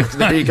one.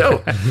 There you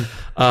go.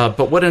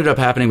 But what ended up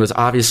happening was,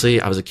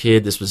 obviously, I was a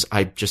kid.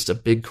 I'm just a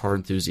big car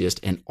enthusiast,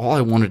 and all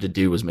I wanted to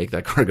do was make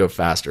that car go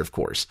faster, of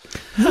course.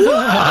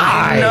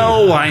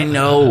 I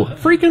know.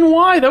 Freaking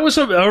why? That was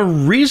a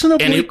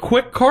reasonably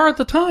quick car at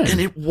the time. And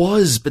it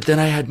was, but then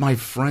I had my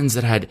friends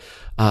that had,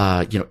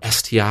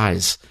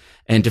 STIs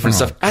and different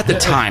stuff at the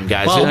time,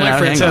 guys. Well, my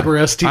friends had were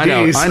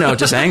STDs. I know.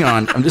 Just hang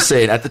on. I'm just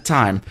saying, at the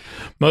time.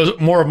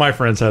 More of my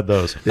friends had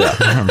those.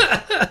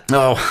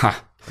 Yeah.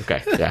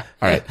 Okay. Yeah.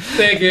 All right.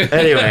 Thank you.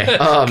 Anyway,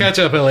 catch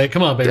up, Elliott.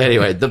 Come on, baby.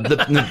 Anyway, the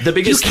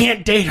biggest, You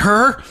can't date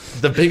her.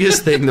 the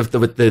biggest thing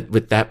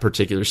with that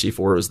particular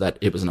C4 was that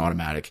it was an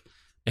automatic,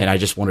 and I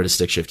just wanted a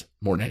stick shift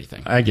more than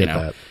anything. I get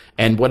that.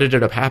 And what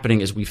ended up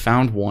happening is we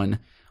found one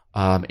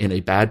in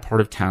a bad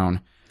part of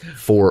town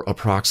for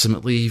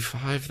approximately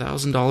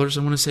 $5,000,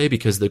 I want to say,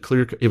 because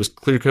clear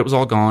coat was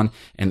all gone,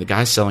 and the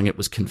guy selling it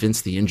was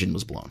convinced the engine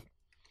was blown.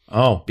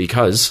 Oh,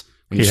 because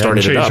when you he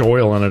started hadn't it changed up,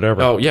 oil in it ever.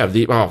 oh yeah,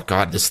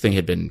 this thing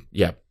had been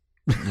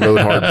rode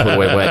hard, put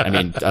away wet. I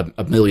mean,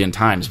 a million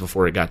times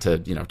before it got to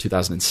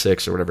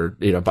 2006 or whatever.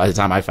 By the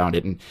time I found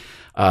it, and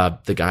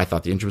the guy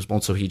thought the engine was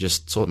blown, so he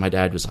just sold it. My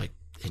dad was like,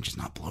 "The engine's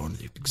not blown.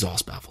 The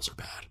exhaust baffles are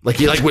bad." Like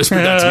he whispered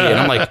that to me, and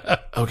I'm like,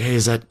 "Okay,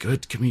 is that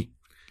good? Can we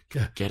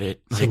get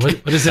it?" So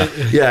what is that?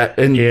 Yeah,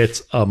 and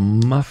It's a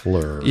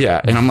muffler. yeah,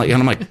 and I'm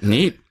like,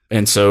 neat.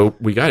 And so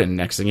we got it. And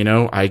next thing you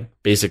know, I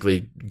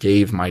basically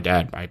gave my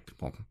dad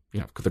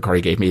the car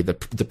he gave me, the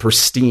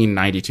pristine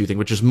 92 thing,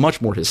 which is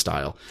much more his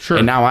style. Sure.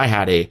 And now I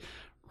had a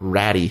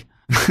ratty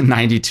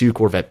 92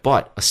 Corvette,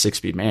 but a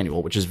 6-speed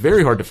manual, which is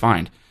very hard to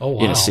find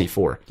in a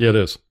C4. Yeah, it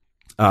is.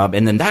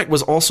 And then that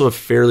was also a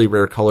fairly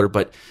rare color,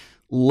 but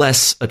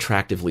less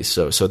attractively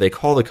so. So they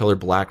call the color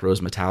black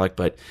rose metallic,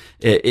 but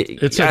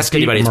It's a ask deep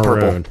anybody, it's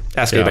maroon. purple.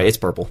 Ask anybody, it's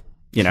purple.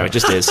 It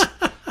just is.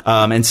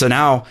 And so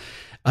now,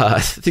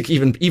 I think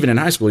even in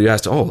high school, you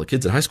asked, the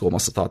kids at high school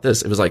must have thought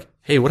this. It was like,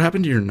 hey, what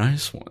happened to your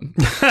nice one?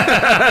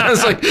 I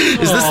was like, is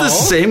this the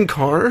same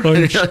car?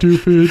 I'm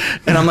stupid.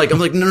 And I'm like,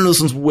 no,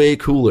 this one's way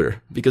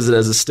cooler because it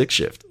has a stick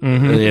shift.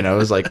 Mm-hmm. And, it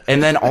was like,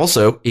 and then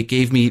also it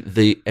gave me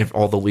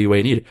all the leeway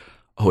I needed.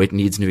 Oh, it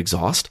needs new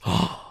exhaust.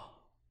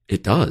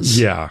 It does.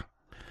 Yeah.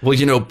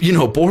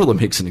 Well, Borla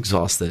makes an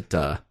exhaust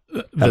that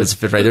is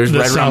fit right. There's that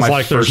right around sounds my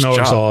like there's first no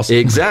job. exhaust.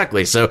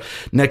 Exactly. So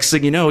next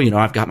thing you know,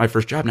 I've got my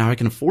first job. Now I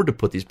can afford to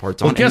put these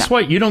parts on. Well, guess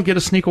what? You don't get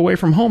to sneak away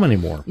from home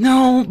anymore.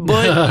 No,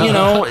 but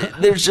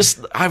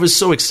I was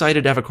so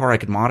excited to have a car I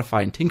could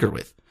modify and tinker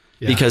with.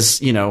 Yeah. Because,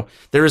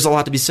 there is a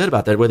lot to be said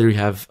about that, whether you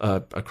have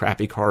a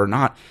crappy car or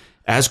not.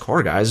 As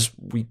car guys,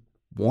 we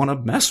want to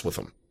mess with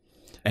them.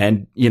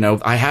 And,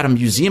 I had a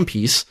museum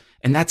piece,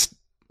 and that's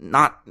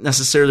not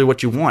necessarily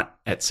what you want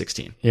at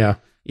 16. Yeah.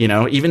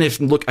 Even if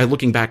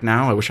looking back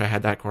now, I wish I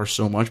had that car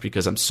so much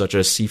because I'm such a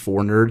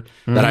C4 nerd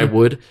that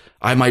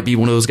I might be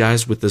one of those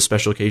guys with the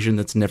special occasion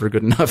that's never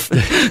good enough to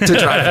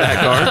drive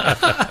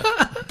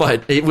that car.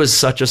 But it was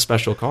such a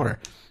special car.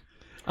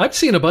 I've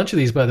seen a bunch of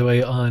these, by the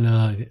way,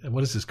 on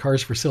what is this,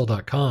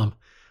 carsforsale.com.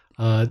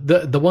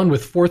 The one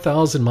with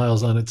 4,000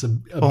 miles on it's a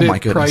bit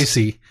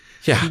pricey.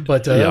 Yeah.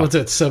 But that one's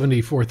at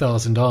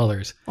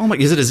 $74,000. Oh my,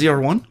 is it a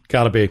ZR1?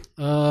 Gotta be.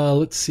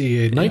 Let's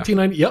see.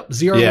 1990. Yep.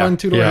 ZR1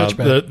 two-door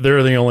hatchback.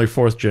 They're the only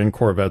 4th gen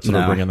Corvettes that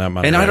are bringing that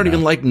money. And right I don't now.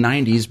 even like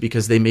 90s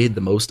because they made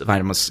the most of, I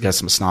guess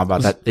I'm a snob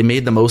about that. They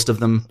made the most of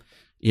them.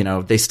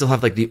 They still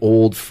have like the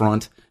old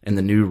front and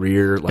the new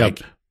rear.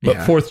 But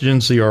 4th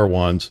gen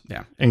CR1s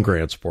Yeah. and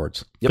Grand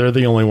Sports. Yep. They're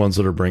the only ones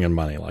that are bringing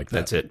money like that.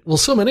 That's it. Well,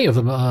 so many of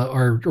them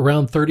are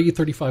around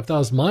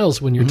 35,000 miles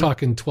when you're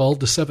talking 12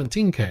 to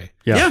 17K.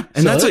 Yeah.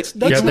 And So that's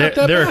that's not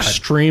that they're bad.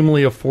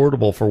 extremely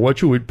affordable for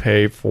what you would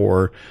pay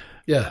for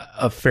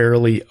a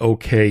fairly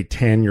okay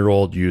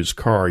 10-year-old used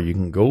car. You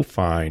can go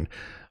find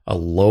a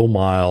low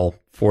mile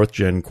 4th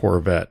gen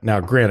Corvette. Now,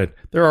 granted,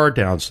 there are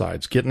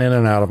downsides. Getting in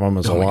and out of them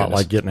is a lot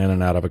like getting in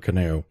and out of a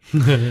canoe.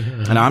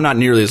 And I'm not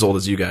nearly as old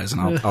as you guys,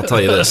 and I'll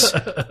tell you this.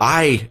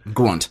 I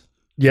grunt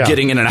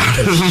getting in and out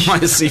of my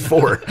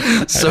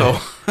C4. So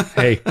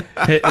Hey,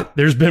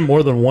 there's been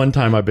more than one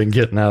time I've been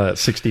getting out of that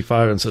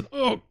 65 and said,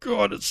 "Oh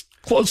God, it's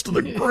close to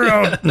the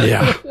ground."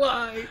 Yeah.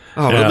 Why?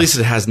 Oh, but at least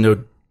it has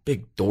no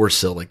big door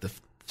sill like the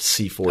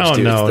C4s Oh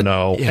do.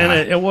 no. Yeah.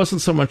 And it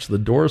wasn't so much the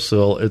door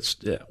sill.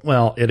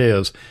 It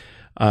is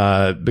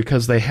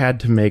because they had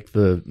to make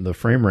the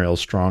frame rails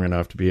strong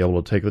enough to be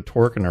able to take the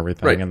torque and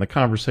everything. Right. And the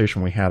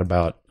conversation we had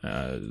about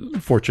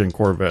Fortune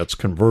Corvettes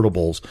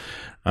convertibles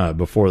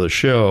before the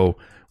show,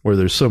 where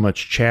there's so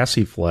much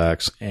chassis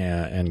flex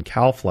and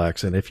cowl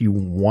flex, and if you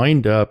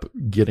wind up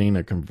getting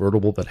a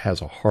convertible that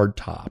has a hard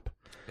top,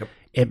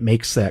 it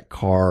makes that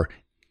car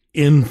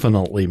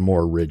infinitely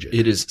more rigid.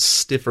 It is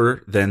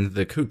stiffer than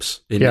the coupes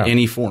in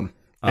any form.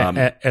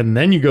 And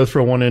then you go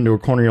throw one into a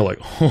corner, you're like,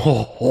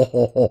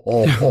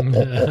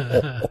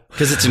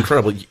 because it's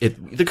incredible.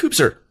 The coupes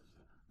are,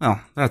 well,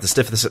 not the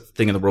stiffest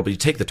thing in the world, but you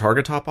take the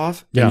target top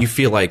off and you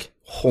feel like,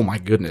 oh my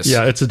goodness.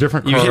 Yeah, it's a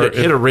different You car.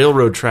 hit a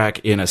railroad track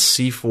in a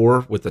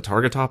C4 with the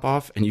target top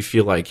off, and you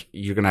feel like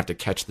you're going to have to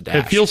catch the dash.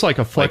 It feels like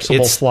a flexible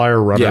it's-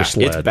 flyer runner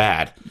sled. It's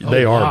bad.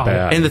 They are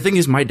bad. And the thing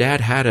is, my dad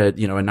had a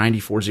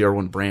 94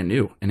 ZR1 brand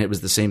new, and it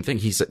was the same thing.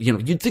 He said,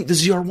 you'd think the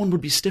ZR1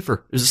 would be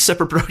stiffer. It was a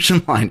separate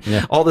production line.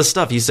 Yeah. All this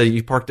stuff. He said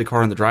you parked the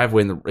car in the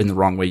driveway in the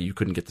wrong way, you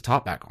couldn't get the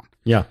top back on.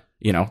 Yeah.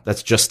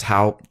 That's just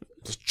how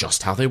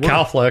they work.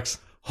 Cowflex.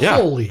 Yeah,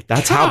 Holy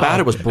that's cow. how bad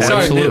it was.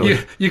 Sorry, Absolutely.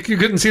 you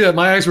couldn't see that.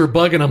 My eyes were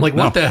bugging. I'm like,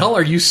 what the hell?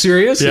 Are you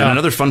serious? And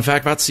another fun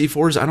fact about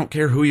C4s, I don't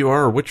care who you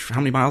are or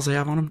how many miles they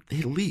have on them,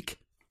 they leak.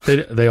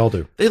 They all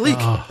do. They leak.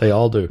 They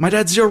all do. My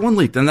dad's ZR1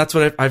 leaked, and that's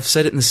what I've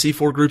said it in the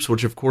C4 groups,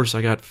 which of course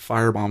I got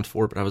firebombed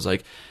for, but I was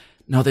like,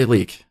 no, they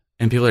leak.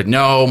 And people are like,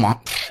 no,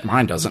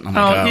 mine doesn't. I'm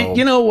like,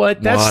 you know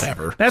what?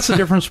 Whatever. That's the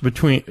difference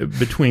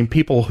between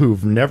people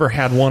who've never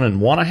had one and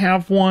want to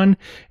have one,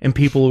 and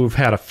people who've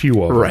had a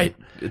few of them. Right.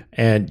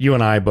 And you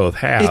and I both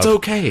have. It's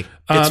okay.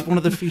 It's one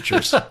of the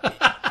features.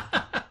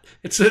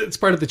 It's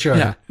part of the charm.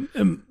 Yeah.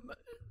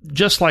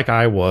 Just like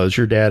I was,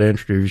 your dad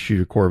introduced you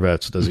to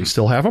Corvettes. Does he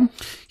still have them?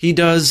 He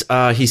does.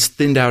 He's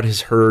thinned out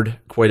his herd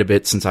quite a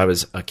bit since I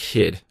was a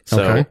kid.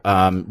 So Okay.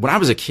 when I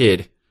was a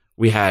kid,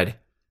 we had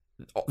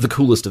the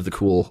coolest of the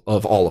cool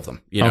of all of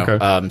them.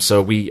 Okay.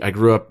 So I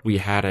grew up. We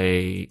had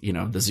the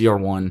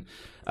ZR1.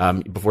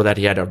 Before that,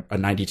 he had a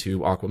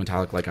 92 Aqua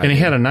Metallic like I And he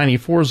did. had a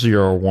 94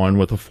 01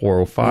 with a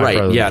 405. Right,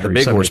 rather than yeah, the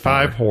big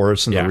 375 horsepower.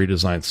 horse and Yeah. the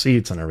redesigned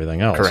seats and everything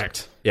else.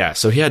 Correct. Yeah.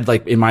 So he had,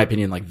 in my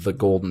opinion, the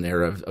golden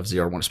era of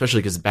ZR1, especially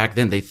because back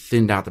then they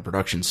thinned out the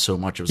production so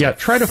much. It was Yeah,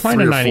 try to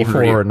find 300 a or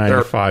 94 or a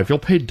 95. You'll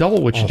pay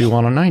double what you do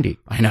on a 90.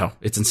 I know.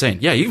 It's insane.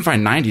 Yeah, you can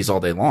find 90s all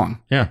day long.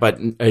 Yeah. But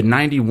a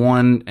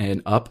 91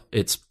 and up,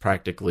 it's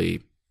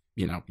practically,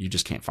 you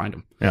just can't find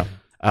them. Yeah.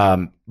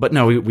 But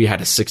no, we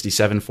had a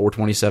 67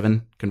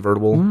 427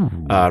 convertible,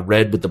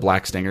 red with the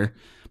black stinger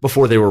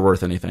before they were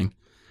worth anything.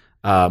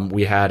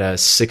 We had a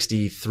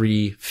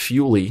 63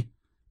 Fuelie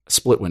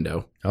split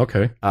window,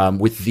 Okay.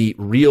 with the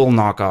real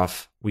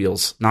knockoff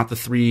wheels, not the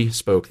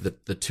 3-spoke, the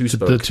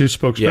 2-spoke. The two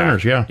spoke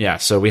spinners, yeah. Yeah.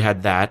 So we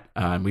had that.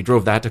 We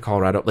drove that to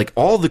Colorado.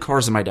 All the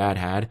cars that my dad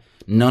had,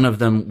 none of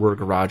them were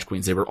garage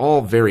queens. They were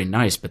all very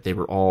nice, but they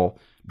were all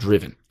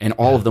driven. And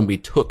all of them we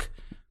took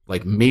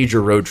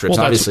major road trips.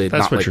 Well, Obviously,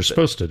 that's not what you're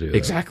supposed to do.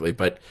 Exactly.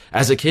 But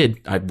as a kid,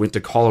 I went to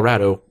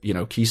Colorado,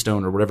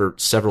 Keystone or whatever,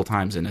 several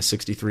times in a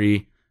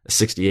 63, a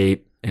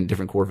 68, and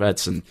different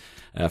Corvettes. And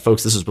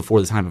folks, this was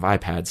before the time of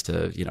iPads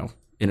to,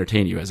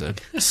 entertain you as a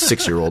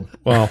 6-year-old.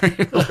 Well,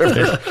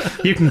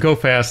 you can go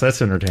fast.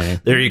 That's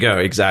entertaining. There you go.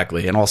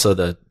 Exactly. And also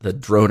the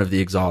drone of the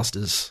exhaust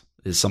is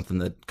something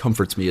that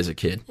comforts me as a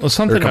kid. Well,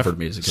 something I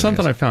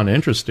I found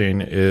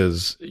interesting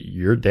is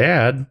your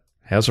dad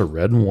has a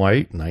red and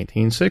white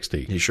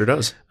 1960. He sure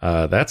does.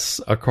 That's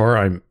a car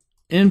I'm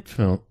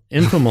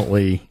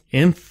infinitely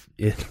and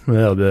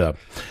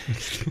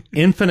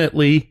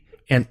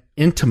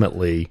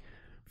intimately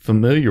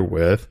familiar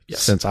with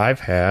since I've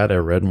had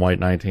a red and white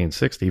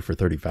 1960 for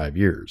 35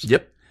 years.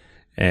 Yep.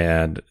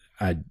 And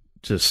I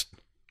just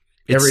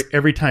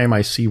every time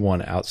I see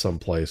one out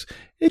someplace,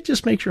 it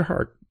just makes your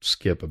heart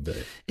skip a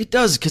bit. It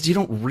does, because you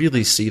don't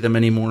really see them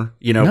anymore.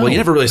 Well, you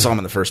never really saw them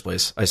in the first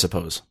place, I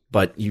suppose,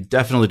 but you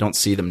definitely don't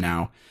see them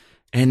now.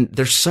 And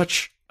they're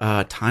such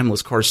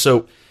timeless cars.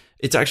 So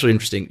it's actually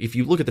interesting. If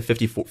you look at the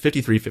 54,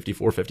 53,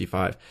 54,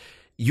 55,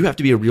 you have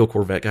to be a real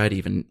Corvette guy to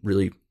even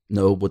really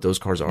know what those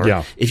cars are.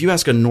 Yeah. If you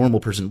ask a normal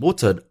person,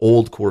 what's an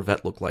old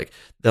Corvette look like?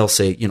 They'll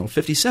say,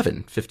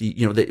 57, 50,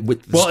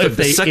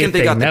 the second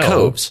they got the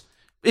Cobes.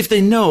 If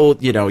they know,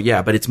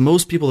 but it's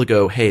most people that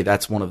go, hey,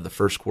 that's one of the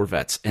first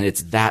Corvettes. And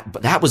it's that,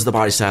 but that was the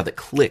body style that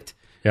clicked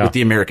with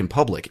the American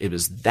public.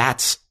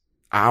 That's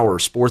our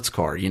sports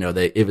car.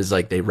 It was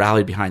like they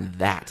rallied behind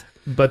that.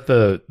 But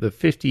the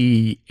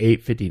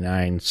 58,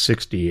 59,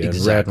 60 and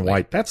red and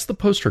white, that's the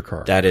poster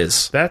car. That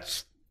is.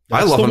 That's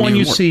I love the them one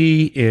you more.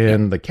 see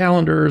in the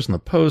calendars and the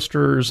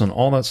posters and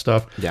all that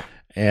stuff. Yeah.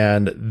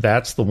 And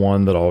that's the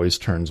one that always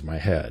turns my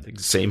head.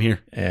 Same here.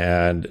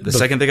 And The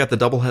second they got the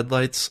double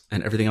headlights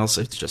and everything else,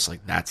 it's just like,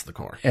 that's the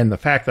car. And the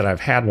fact that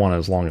I've had one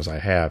as long as I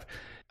have,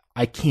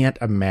 I can't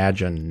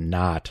imagine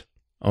not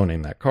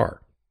owning that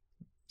car.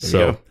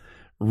 So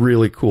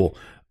really cool.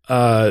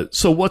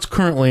 So what's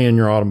currently in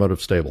your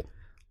automotive stable?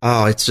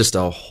 Oh, it's just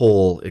a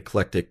whole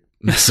eclectic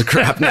mess of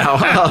crap now.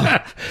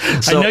 I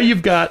know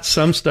you've got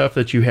some stuff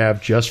that you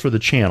have just for the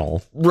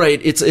channel. Right.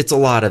 It's a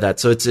lot of that.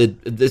 So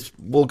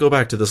we'll go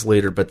back to this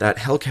later, but that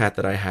Hellcat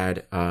that I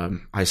had,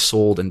 I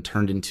sold and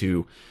turned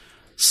into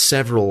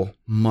several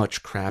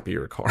much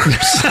crappier cars.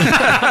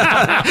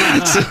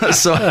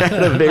 so I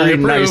had a very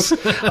nice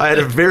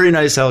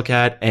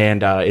Hellcat,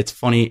 and it's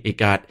funny.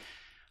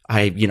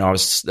 I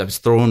was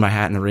throwing my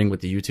hat in the ring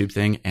with the YouTube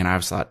thing, and I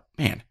was thought,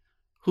 man,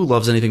 who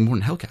loves anything more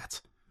than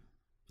Hellcats?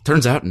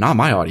 Turns out, not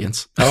my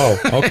audience. Oh,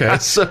 okay.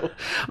 So,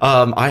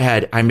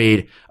 I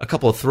made a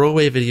couple of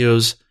throwaway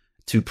videos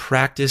to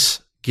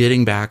practice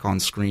getting back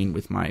on screen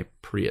with my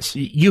Prius.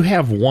 You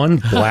have one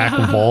black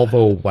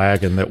Volvo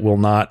wagon that will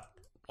not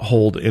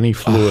hold any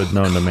fluid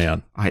known to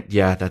man.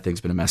 That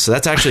thing's been a mess. So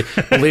that's actually,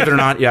 believe it or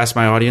not, you ask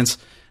my audience,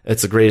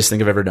 it's the greatest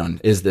thing I've ever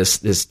done, is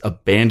this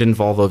abandoned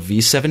Volvo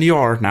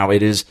V70R. Now,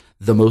 it is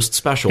the most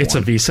special It's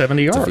one. a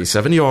V70R. It's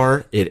a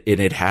V70R.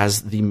 It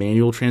has the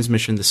manual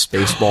transmission, the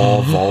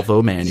Spaceball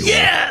Volvo manual.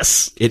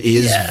 Yes! It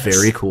is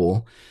very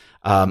cool.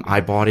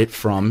 I bought it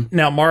from...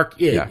 Now, Mark,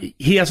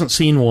 he hasn't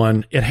seen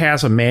one. It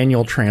has a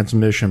manual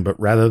transmission, but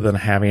rather than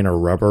having a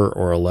rubber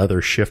or a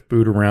leather shift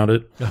boot around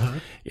it,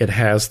 it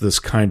has this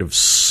kind of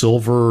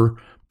silver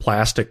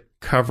plastic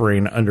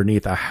covering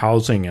underneath a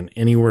housing, and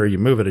anywhere you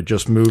move it, it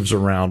just moves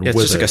around with it.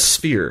 It's just like a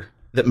sphere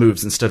that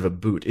moves instead of a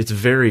boot. It's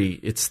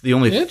the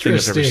only thing I've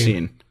ever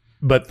seen.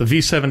 But the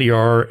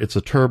V70R, it's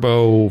a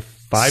turbo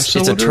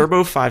 5-cylinder? It's a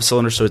turbo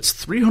 5-cylinder, so it's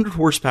 300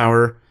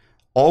 horsepower,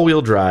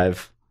 all-wheel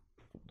drive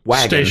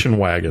wagon. Station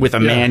wagon. With a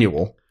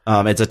manual.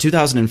 It's a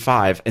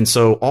 2005, and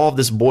so all of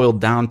this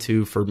boiled down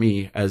to, for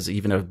me, as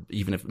even a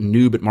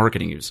noob at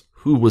marketing use,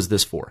 who was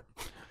this for?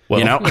 Well,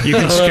 you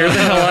can scare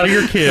the hell out of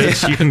your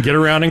kids. You can get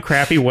around in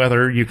crappy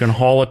weather. You can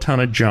haul a ton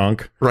of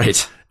junk.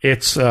 Right.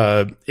 It's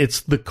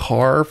the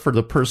car for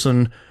the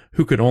person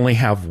who could only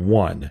have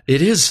one.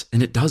 It is,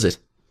 and it does it.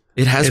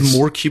 It has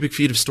more cubic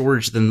feet of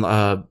storage than,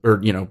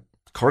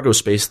 cargo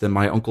space than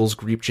my uncle's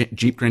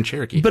Jeep Grand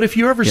Cherokee. But if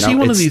you ever see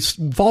one of these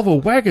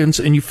Volvo wagons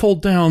and you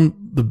fold down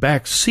the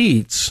back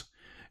seats,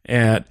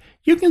 and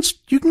you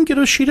can get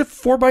a sheet of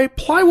 4x8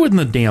 plywood in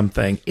the damn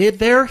thing.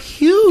 They're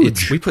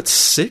huge. We put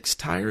 6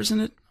 tires in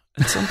it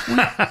at some point.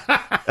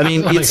 I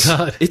mean,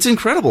 it's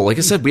incredible. Like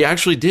I said, we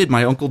actually did.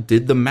 My uncle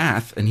did the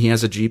math, and he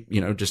has a Jeep,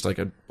 just like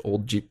an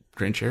old Jeep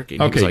Grand Cherokee.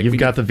 Okay, you've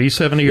got the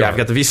V70R. Yeah, I've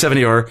got the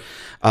V70R.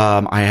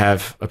 I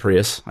have a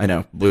Prius. I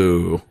know,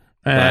 boo.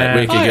 We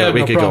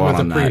could go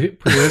on that.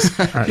 Prius.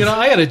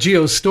 I had a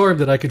Geostorm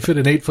that I could fit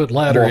an 8-foot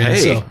ladder in.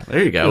 So,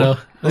 there you go.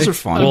 Those are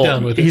fun. I'm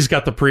down with it. He's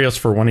got the Prius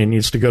for when he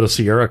needs to go to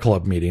Sierra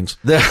Club meetings.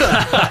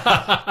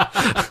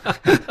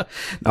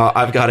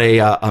 I've got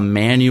a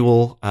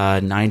manual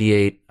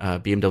 98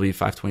 BMW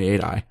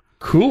 528i.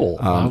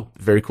 Cool.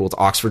 Very cool. It's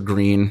Oxford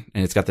green,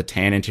 and it's got the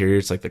tan interior.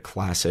 It's like the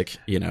classic,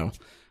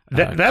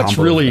 that's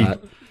really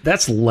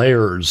that's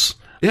layers.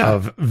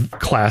 Of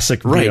classic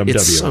BMW.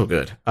 It's so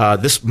good.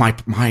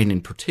 Mine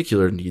in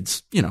particular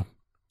needs, a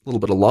little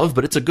bit of love,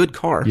 but it's a good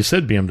car. You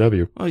said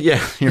BMW. Oh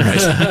yeah, you're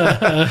right.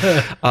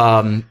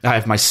 I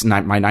have my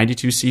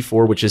 92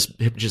 C4, which is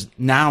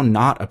now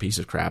not a piece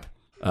of crap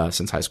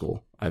since high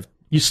school.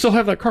 You still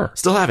have that car?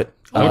 Still have it.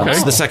 Okay.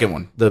 It's the second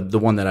one, the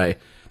one that I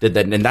did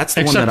that, and that's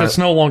the one that it's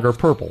no longer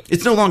purple.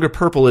 It's no longer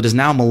purple. It is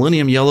now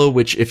Millennium Yellow,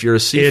 which, if you're a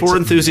C4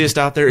 enthusiast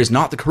out there, is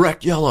not the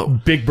correct yellow.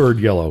 Big Bird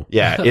yellow.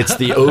 Yeah, it's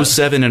the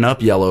 07 and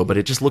up yellow, but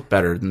it just looked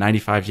better. The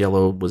 95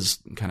 yellow was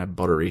kind of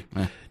buttery.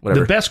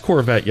 Whatever. The best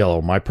Corvette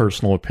yellow, my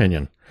personal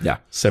opinion. Yeah.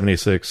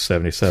 76,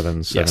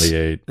 77,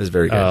 78. It's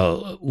very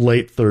good.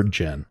 Late third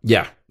gen.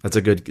 Yeah, that's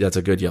a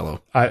good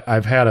yellow.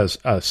 I've had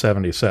a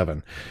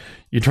 77.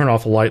 You turn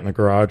off the light in the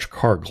garage,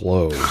 car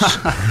glows.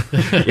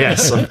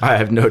 Yes, I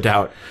have no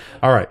doubt.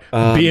 All right.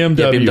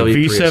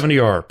 BMW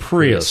V70R,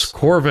 Prius,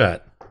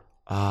 Corvette.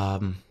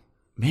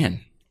 Man.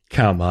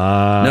 Come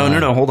on.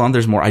 No. Hold on.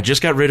 There's more. I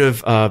just got rid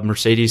of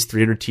Mercedes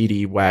 300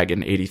 TD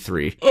wagon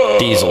 83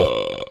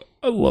 diesel.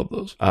 I love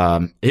those.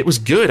 It was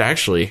good,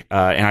 actually.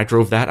 And I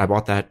drove that. I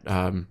bought that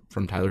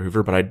from Tyler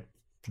Hoover, but I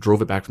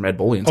drove it back from Ed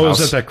Bollion's house.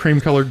 Oh, is that cream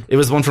colored? It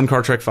was the one from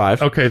Car Trek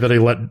 5. Okay, that he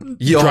let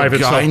drive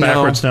itself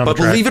backwards down the track.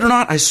 But believe it or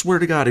not, I swear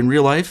to God, in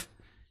real life,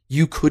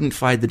 you couldn't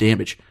find the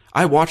damage.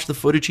 I watched the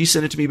footage. He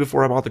sent it to me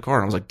before I bought the car.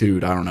 And I was like,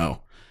 dude, I don't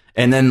know.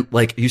 And then,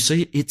 you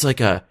say, it's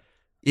like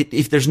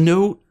if there's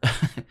no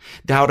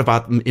doubt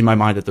about in my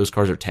mind that those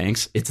cars are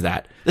tanks, it's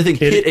that. The thing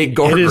hit a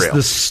guardrail. It is the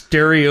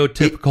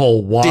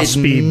stereotypical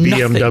waspy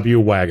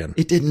BMW wagon.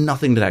 It did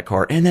nothing to that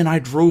car. And then I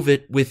drove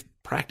it with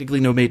practically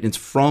no maintenance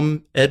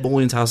from Ed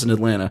Bollion's house in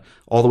Atlanta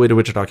all the way to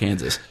Wichita,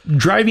 Kansas.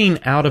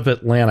 Driving out of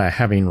Atlanta,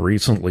 having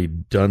recently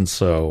done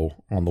so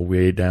on the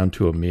way down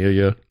to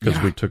Amelia,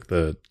 because we took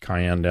the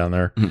Cayenne down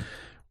there,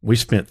 we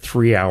spent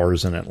 3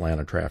 hours in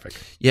Atlanta traffic.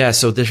 Yeah,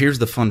 so here's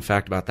the fun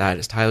fact about that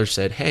is Tyler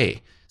said,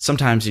 hey,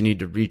 sometimes you need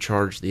to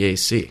recharge the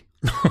AC.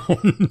 Oh,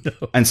 no.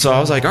 And so I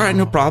was like, all right,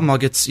 no problem. I'll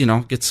get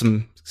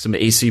some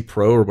AC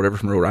Pro or whatever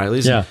from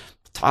O'Reilly's and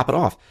top it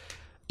off.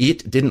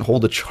 it didn't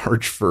hold a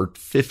charge for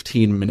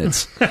 15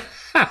 minutes.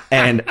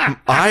 And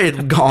I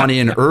had gone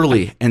in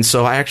early. And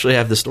so I actually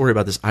have the story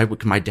about this.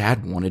 My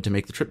dad wanted to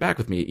make the trip back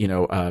with me,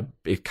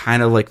 it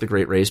kind of like the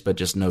Great Race, but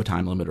just no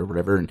time limit or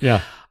whatever.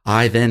 And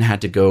I then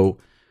had to go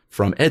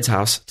from Ed's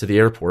house to the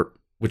airport,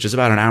 which is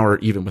about an hour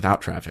even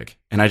without traffic.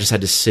 And I just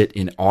had to sit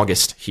in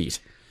August heat,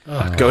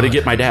 go to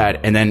get my dad.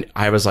 And then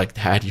I was like,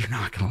 Dad, you're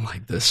not going to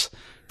like this,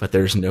 but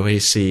there's no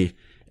AC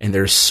and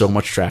there's so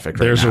much traffic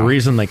right There's now. a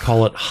reason they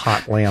call it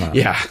Hot Atlanta.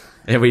 Yeah.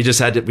 And we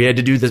had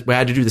to do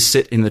the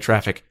sit in the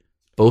traffic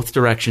both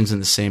directions in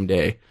the same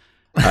day.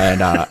 And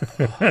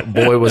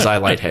boy, was I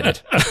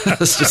lightheaded.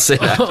 Let's just say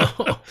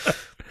that.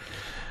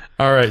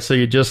 All right, so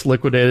you just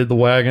liquidated the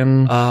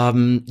wagon.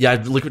 Yeah, I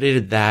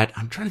liquidated that.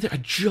 I'm trying to think.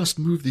 I just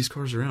moved these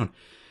cars around.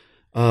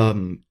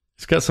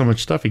 He's got so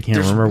much stuff he can't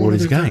remember what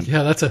he's got.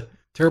 Yeah, that's a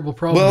terrible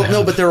problem. Well,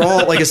 no, but they're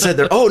all, like I said,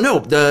 the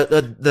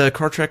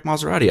CarTrack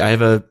Maserati. I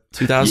have a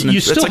 2000. You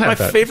still it's like have my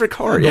that. favorite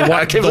car.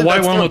 The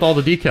white one with all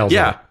the decals.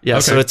 Yeah, on it. yeah.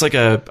 Okay. So it's like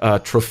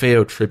a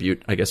Trofeo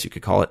tribute, I guess you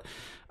could call it.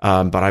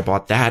 But I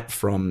bought that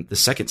from the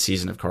second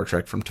season of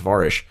CarTrack from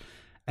Tavares.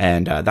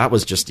 And that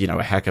was just,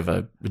 a heck of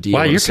a deal.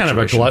 Wow, you're kind of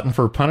a glutton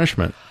for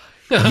punishment.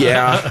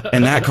 Yeah,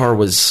 and that car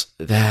was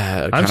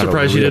that. I'm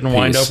surprised you didn't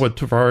wind up with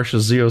Tavares'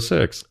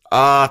 Z06.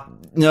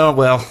 No,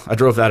 well, I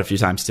drove that a few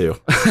times too.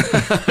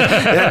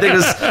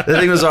 that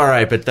thing was all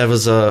right, but that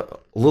was a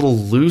little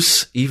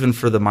loose even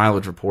for the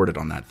mileage reported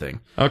on that thing.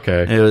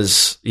 Okay. It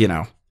was,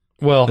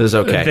 well, it was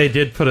okay. They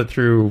did put it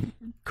through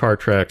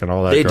CarTrack and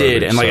all that. They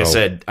did, and like I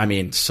said,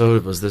 so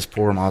was this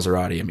poor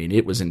Maserati.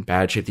 It was in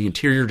bad shape. The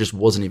interior just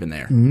wasn't even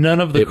there. None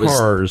of the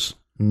cars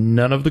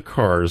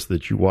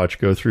that you watch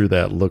go through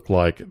that look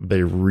like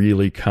they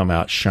really come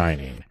out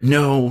shining.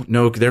 No,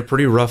 they're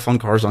pretty rough on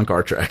cars on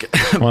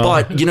CarTrack. Well,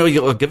 but,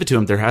 you'll give it to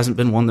them. There hasn't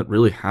been one that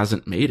really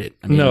hasn't made it.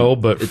 No,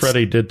 but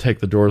Freddie did take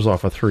the doors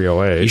off a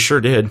 308. He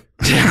sure did.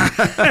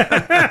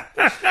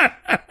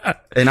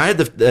 And I had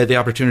the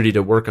opportunity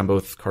to work on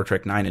both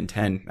CarTrack 9 and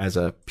 10 as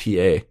a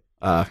PA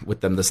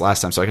with them this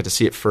last time, so I got to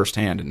see it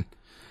firsthand. And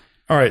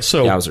all right,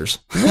 so yowzers.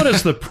 What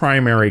is the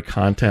primary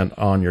content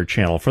on your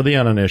channel for the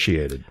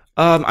uninitiated?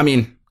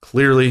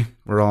 Clearly,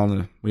 we all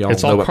know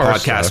what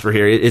podcast stuff. we're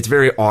here. It's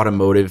very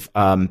automotive.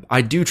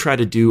 I do try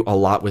to do a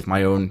lot with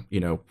my own,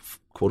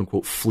 quote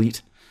unquote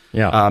fleet.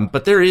 Yeah.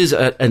 But there is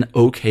an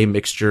okay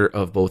mixture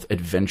of both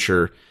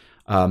adventure.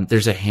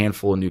 There's a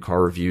handful of new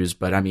car reviews,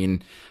 but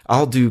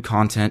I'll do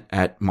content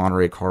at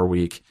Monterey Car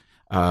Week,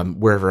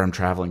 wherever I'm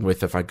traveling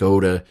with. If I go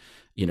to,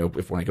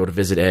 when I go to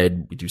visit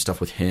Ed, we do stuff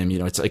with him.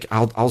 It's like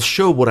I'll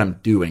show what I'm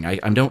doing. I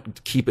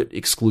don't keep it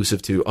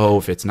exclusive to,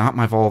 if it's not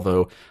my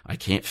Volvo, I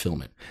can't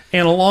film it.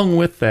 And along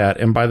with that,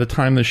 and by the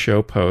time the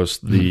show posts,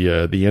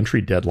 the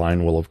entry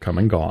deadline will have come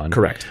and gone.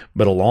 Correct.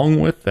 But along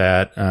with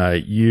that,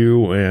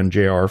 you and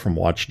JR from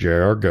Watch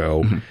JR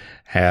Go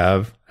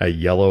have a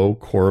yellow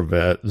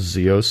Corvette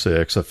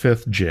Z06, a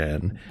 5th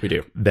gen. We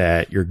do.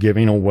 That you're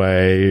giving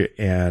away.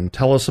 And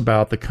tell us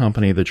about the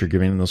company that you're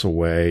giving this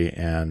away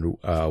and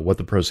what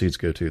the proceeds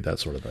go to, that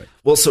sort of thing.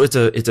 Well, so it's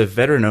a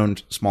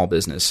veteran-owned small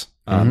business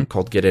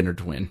called Get Entered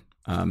to Win.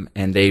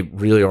 And they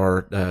really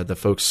are, the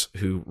folks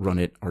who run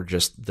it are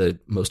just the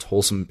most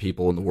wholesome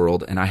people in the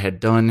world. And I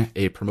had done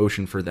a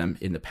promotion for them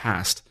in the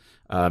past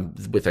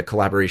with a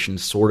collaboration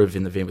sort of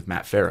in the vein with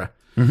Matt Farah.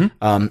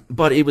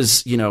 But it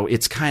was,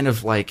 it's kind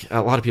of like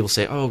a lot of people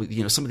say,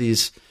 some of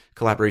these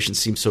collaborations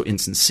seem so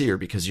insincere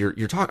because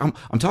you're talking,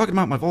 I'm talking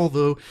about my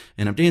Volvo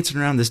and I'm dancing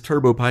around this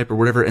turbo pipe or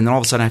whatever. And then all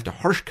of a sudden I have to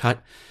harsh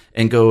cut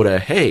and go to,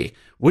 hey,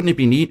 wouldn't it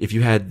be neat if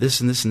you had this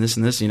and this and this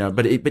and this,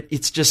 but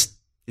it's just,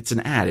 it's an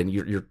ad and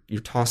you're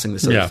tossing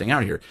this other thing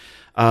out here.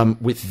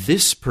 With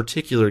this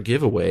particular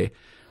giveaway,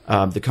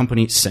 the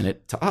company sent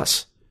it to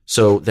us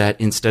so that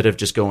instead of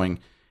just going,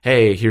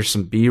 hey, here's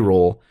some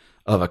B-roll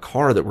of a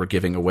car that we're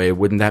giving away,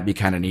 wouldn't that be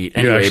kind of neat?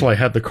 Anyway, you actually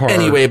had the car.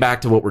 Anyway,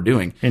 back to what we're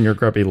doing. In your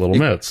grubby little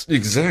mitts.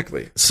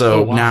 Exactly.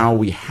 So now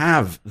we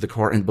have the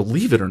car, and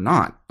believe it or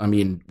not,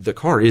 the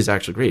car is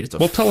actually great.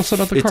 Tell us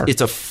about the car. It's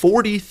a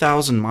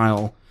 40,000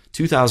 mile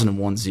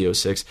 2001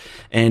 Z06,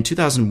 and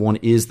 2001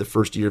 is the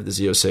first year of the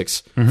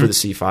Z06 for the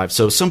C5.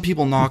 So some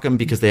people knock them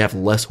because they have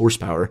less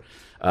horsepower.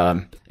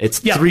 It's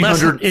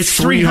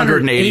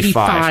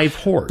 385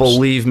 horse.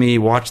 Believe me,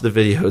 watch the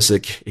videos.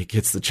 It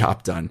gets the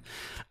job done.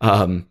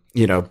 But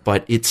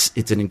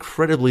it's an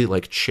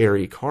incredibly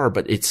cherry car,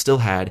 but it still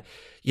had,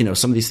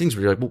 some of these things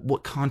where you're like, well,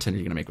 what content are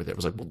you going to make with it? It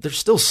was like, well, there's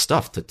still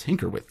stuff to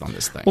tinker with on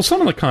this thing. Well,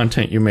 some of the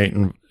content you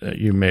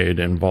made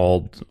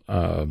involved,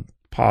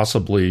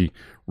 possibly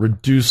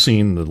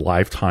reducing the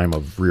lifetime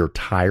of rear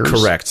tires.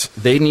 Correct.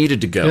 They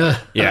needed to go.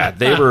 Yeah,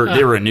 they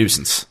were a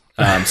nuisance.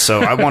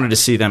 So I wanted to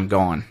see them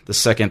gone the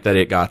second that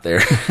it got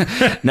there.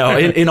 No,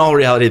 in all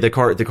reality, the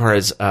car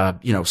has,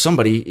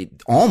 somebody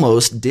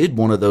almost did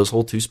one of those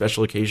whole 2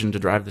 special occasion to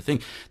drive the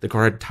thing. The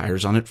car had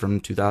tires on it from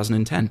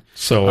 2010.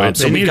 So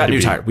we've got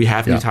new tires. We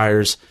have new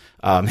tires.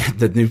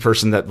 The new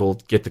person that will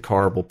get the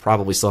car will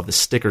probably still have the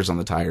stickers on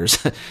the tires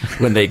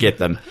when they get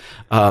them.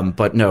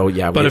 But no,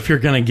 yeah. But if you're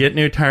going to get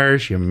new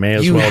tires, you may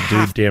as well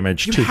do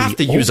damage to the old tires. You have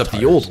to use up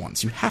the old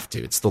ones. You have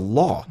to. It's the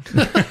law.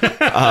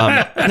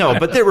 No,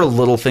 but there were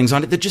little things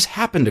on it that just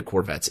happened to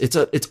Corvettes.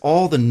 It's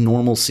all the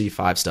normal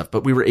C5 stuff,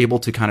 but we were able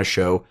to kind of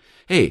show,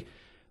 hey,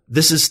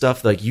 this is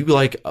stuff like you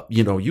like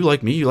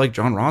me, you like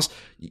John Ross.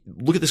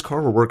 Look at this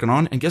car we're working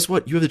on, and guess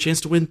what? You have the chance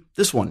to win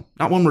this one.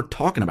 Not one we're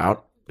talking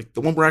about, like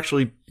the one we're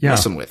actually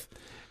messing with.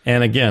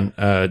 And again,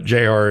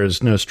 JR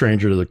is no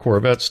stranger to the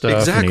Corvette stuff.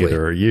 Exactly.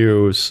 Neither are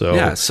you. So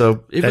yeah,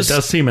 so that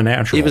does seem a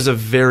natural. It was a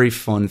very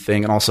fun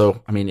thing. And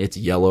also, I mean, it's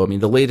yellow. I mean,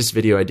 the latest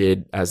video I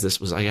did as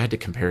this was, I had to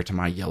compare it to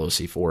my yellow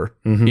C4.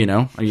 Mm-hmm. You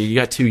know, I mean, you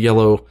got 2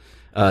 yellow,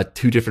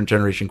 2 different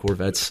generation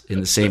Corvettes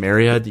in the same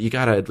area. You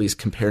got to at least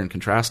compare and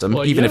contrast them,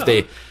 even if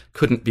they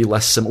couldn't be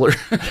less similar.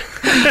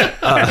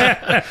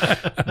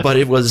 But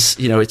it was,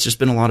 it's just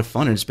been a lot of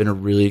fun, and it's been a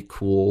really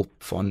cool,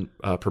 fun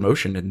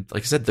promotion. And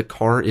like I said, the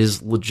car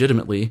is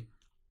legitimately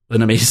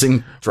an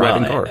amazing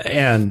driving car.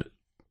 And,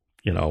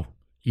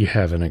 you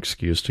have an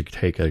excuse to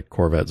take a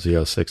Corvette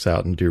Z06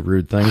 out and do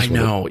rude things. I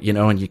know,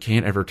 and you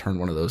can't ever turn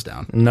one of those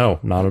down. No,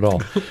 not at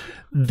all.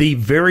 The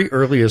very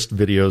earliest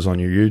videos on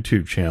your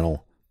YouTube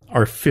channel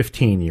are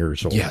 15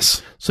 years old.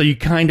 Yes. So you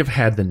kind of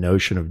had the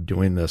notion of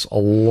doing this a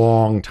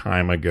long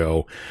time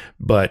ago,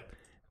 but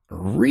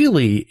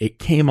really it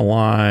came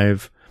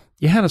alive.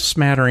 You had a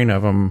smattering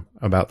of them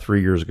about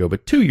 3 years ago,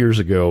 but 2 years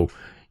ago,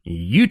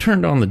 you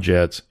turned on the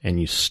jets and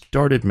you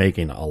started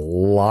making a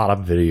lot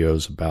of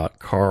videos about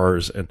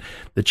cars, and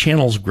the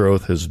channel's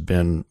growth has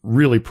been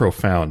really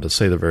profound, to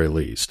say the very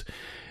least.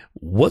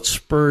 What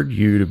spurred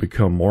you to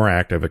become more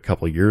active a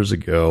couple of years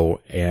ago,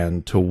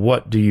 and to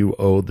what do you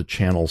owe the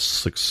channel's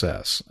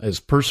success?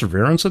 Is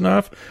perseverance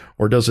enough,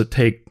 or does it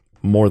take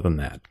more than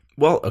that?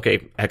 Well,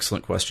 okay,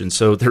 excellent question.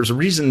 So there's a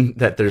reason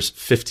that there's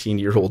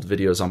 15-year-old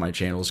videos on my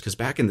channels, because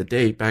back in the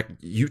day,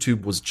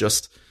 YouTube was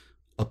just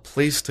a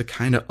place to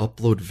kind of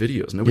upload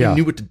videos. Nobody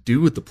knew what to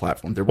do with the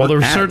platform. There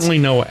were certainly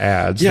no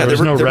ads. Yeah, there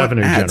was no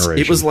revenue generation.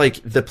 It was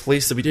like the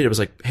place that we did. It was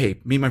like, hey,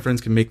 me and my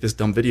friends can make this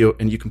dumb video,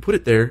 and you can put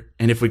it there,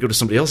 and if we go to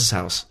somebody else's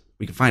house,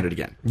 we can find it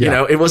again.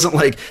 Yeah. It wasn't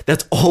like,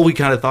 that's all we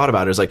kind of thought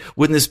about. It was like,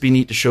 wouldn't this be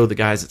neat to show the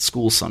guys at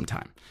school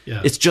sometime?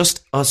 Yeah. It's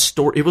just a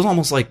story. It was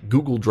almost like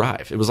Google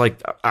Drive. It was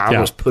like, I'll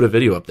just put a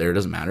video up there. It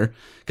doesn't matter,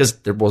 because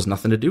there was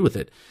nothing to do with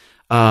it.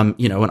 And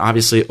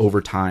obviously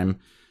over time,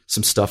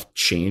 some stuff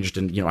changed,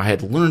 and I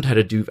had learned how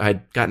to do. I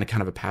had gotten a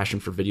kind of a passion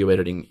for video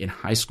editing in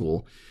high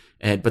school,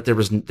 but there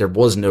was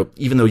no,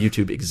 even though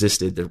YouTube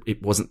existed,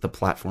 it wasn't the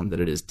platform that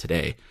it is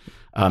today.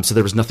 So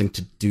there was nothing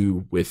to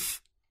do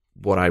with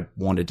what I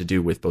wanted to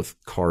do with both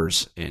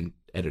cars and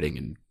editing,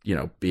 and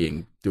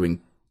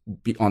doing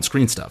on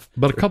screen stuff.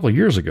 But a couple of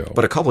years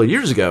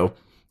ago,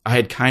 I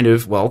had kind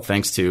of,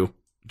 thanks to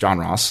John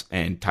Ross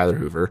and Tyler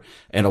Hoover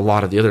and a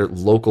lot of the other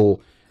local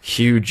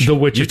huge the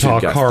Wichita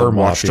YouTube guys, car the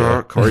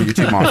mafia, car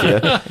YouTube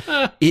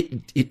mafia.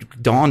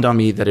 It dawned on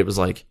me that it was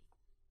like,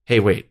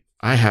 hey, wait,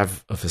 I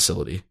have a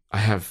facility. I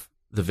have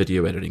the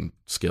video editing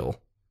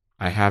skill.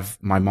 I have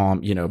my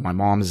mom. My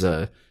mom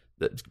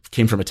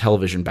came from a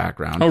television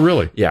background. Oh,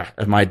 really? Yeah.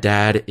 My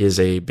dad is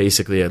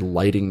basically a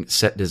lighting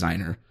set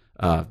designer.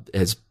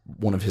 As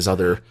one of his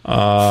other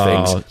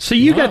things. So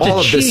you got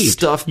all to cheat. This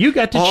stuff, you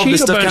got to cheat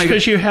a bunch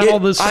because you had all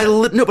this.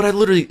 No, but I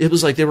literally, it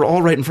was like they were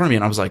all right in front of me,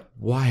 and I was like,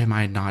 why am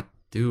I not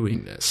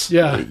doing this?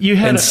 Yeah, you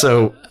had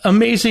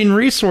amazing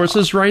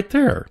resources right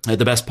there. I had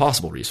the best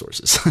possible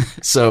resources.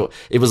 So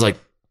it was like,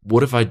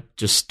 what if I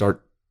just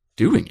start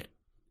doing it?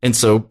 And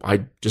so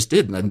I just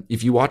did. And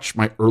if you watch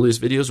my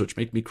earliest videos, which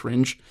make me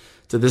cringe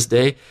to this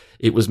day,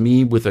 it was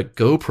me with a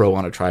GoPro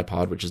on a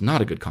tripod, which is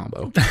not a good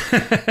combo.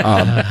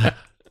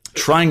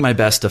 Trying my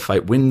best to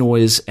fight wind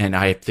noise, and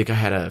I think I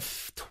had a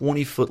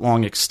 20-foot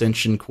long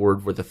extension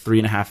cord with a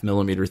 3.5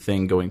 millimeter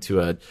thing going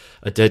to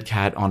a dead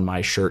cat on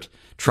my shirt,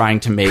 trying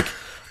to make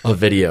a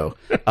video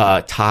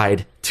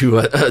tied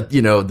to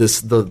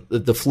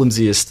the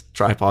flimsiest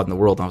tripod in the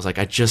world. And I was like,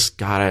 I just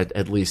gotta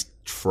at least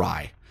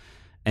try,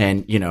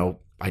 and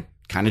I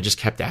kind of just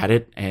kept at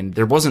it, and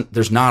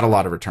there's not a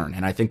lot of return.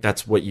 And I think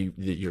that's what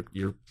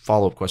your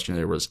follow-up question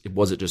there was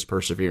it just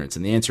perseverance?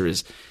 And the answer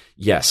is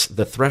yes.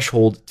 The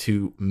threshold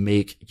to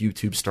make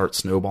YouTube start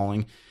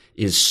snowballing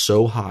is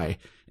so high,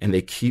 and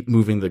they keep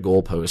moving the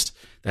goalpost,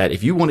 that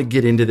if you want to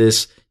get into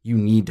this, you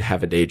need to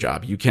have a day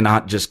job. You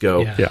cannot just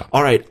go,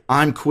 all right,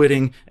 I'm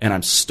quitting and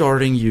I'm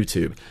starting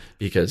YouTube,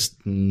 because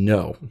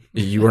no,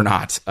 you are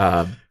not.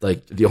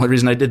 Like, the only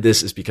reason I did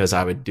this is because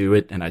I would do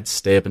it and I'd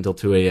stay up until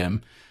 2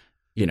 a.m.,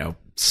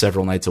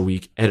 several nights a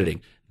week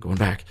editing, going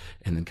back,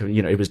 and then coming,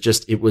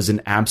 it was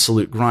an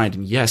absolute grind.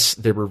 And yes,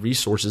 there were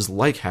resources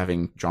like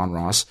having John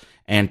Ross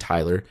and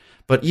Tyler,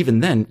 but even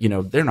then,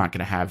 they're not going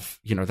to have,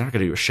 they're not going to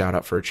do a shout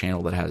out for a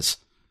channel that has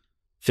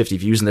 50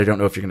 views and they don't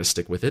know if you're going to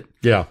stick with it.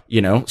 Yeah.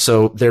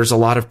 So there's a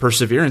lot of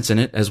perseverance in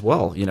it as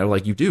well.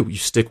 Like you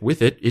stick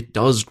with it, it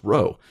does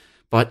grow.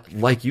 But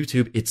like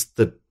YouTube, it's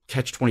the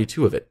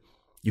catch-22 of it.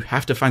 You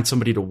have to find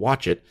somebody to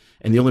watch it.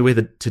 And the only way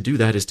to do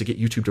that is to get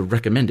YouTube to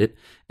recommend it.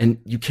 And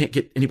you can't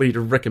get anybody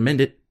to recommend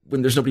it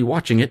when there's nobody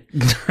watching it.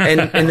 And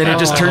then it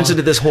just turns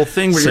into this whole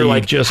thing where so you're you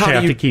like, just how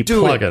have do you to keep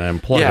do plugging it?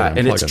 and plugging. Yeah,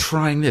 and it's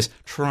trying this,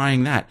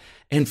 trying that.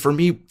 And for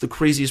me, the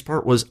craziest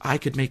part was I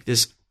could make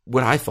this,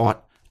 what I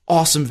thought,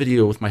 awesome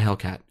video with my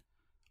Hellcat.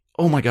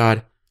 Oh my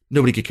God,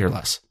 nobody could care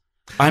less.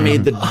 I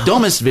made the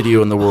dumbest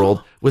video in the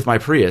world with my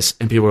Prius,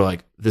 and people were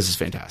like, this is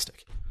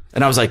fantastic.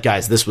 And I was like,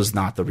 guys, this was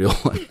not the real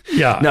one.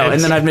 Yeah. No, and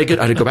then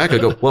I'd go back,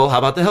 I'd go, well, how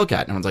about the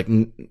Hellcat? And I was like,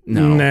 no,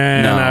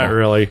 not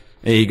really.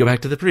 And you go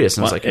back to the Prius,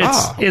 and I was like,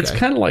 okay. It's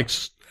kind of like,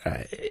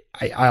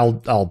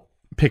 I'll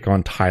pick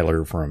on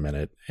Tyler for a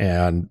minute.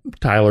 And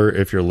Tyler,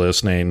 if you're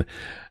listening,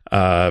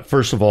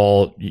 first of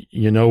all,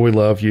 we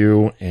love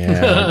you,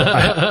 and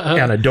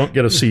I don't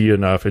get to see you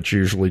enough. It's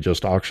usually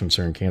just auctions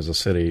here in Kansas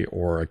City,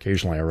 or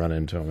occasionally I run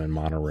into them in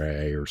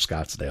Monterey or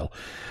Scottsdale.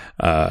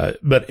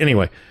 But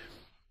anyway,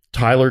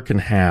 Tyler can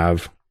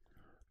have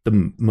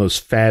the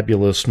most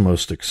fabulous,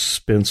 most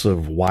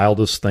expensive,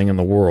 wildest thing in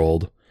the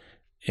world,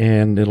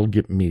 and it'll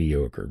get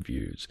mediocre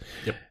views.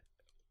 Yep.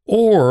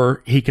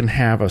 Or he can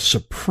have a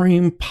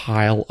supreme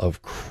pile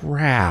of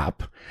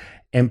crap,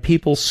 and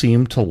people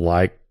seem to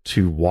like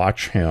to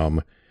watch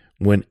him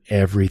when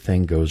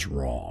everything goes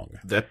wrong.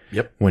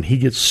 Yep. When he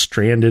gets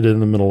stranded in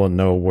the middle of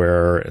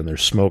nowhere and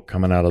there's smoke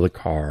coming out of the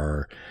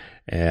car,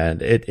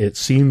 and it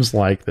seems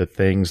like the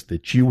things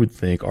that you would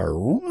think are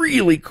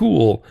really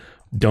cool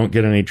don't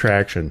get any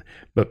traction,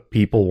 but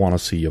people want to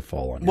see you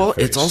fall on your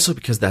face. It's also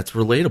because that's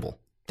relatable.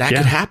 That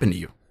could happen to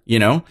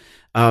you,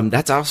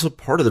 That's also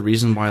part of the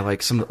reason why,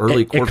 like, some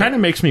early It kind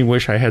of makes me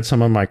wish I had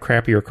some of my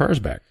crappier cars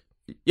back.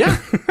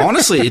 Yeah,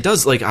 honestly, it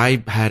does. Like,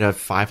 I had a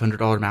 $500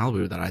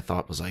 Malibu that I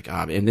thought was like,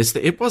 and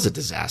it was a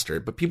disaster,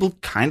 but people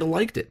kind of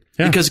liked it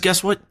because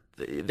guess what?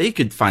 They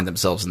could find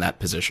themselves in that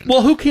position.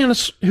 Well, who can't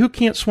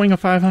swing a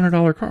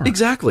 $500 car?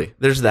 Exactly.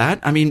 There's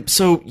that. I mean,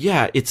 so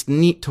yeah, it's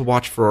neat to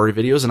watch Ferrari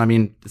videos, and I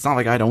mean, it's not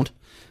like I don't.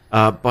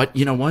 But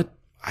you know what?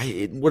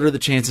 What are the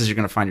chances you're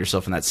going to find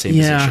yourself in that same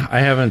position? Yeah, I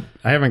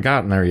haven't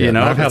gotten there yet.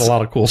 I've had a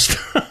lot of cool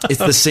stuff. It's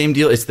the same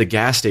deal. It's the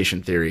gas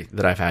station theory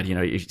that I've had.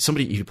 If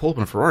you pull up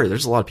in a Ferrari,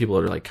 there's a lot of people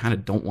that are like kind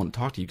of don't want to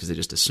talk to you because they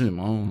just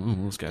assume,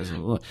 oh, those guys.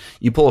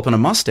 You pull up in a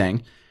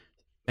Mustang,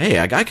 hey,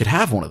 a guy could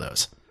have one of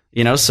those.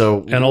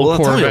 So I'll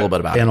tell you a little bit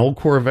about it. An old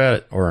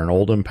Corvette or an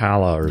old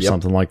Impala or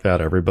something like that.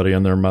 Everybody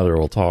and their mother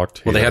will talk to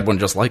you. Well, they had one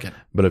just like it.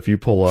 But if you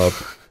pull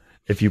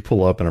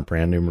up in a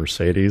brand new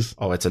Mercedes,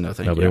 it's a no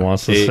thing. Nobody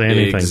wants to say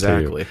anything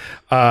to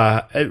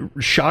you.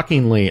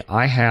 Shockingly,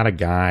 I had a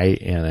guy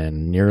in a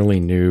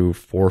nearly new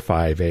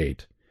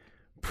 458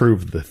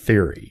 prove the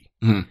theory.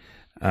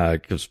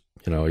 Because,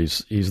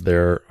 he's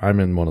there. I'm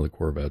in one of the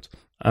Corvettes.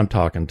 I'm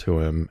talking to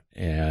him,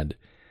 and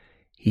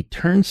he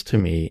turns to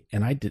me,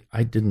 and I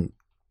didn't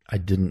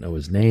know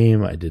his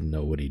name. I didn't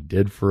know what he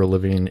did for a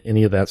living,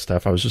 any of that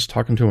stuff. I was just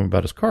talking to him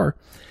about his car.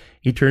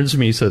 He turns to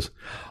me, he says,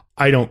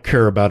 I don't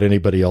care about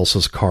anybody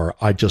else's car.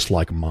 I just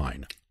like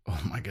mine. Oh,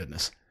 my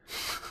goodness.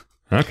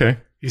 Okay.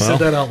 You said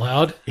that out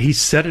loud? He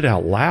said it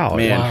out loud.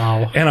 Man.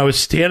 Wow. And I was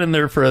standing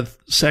there for a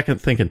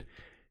second thinking,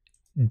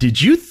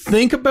 did you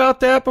think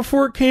about that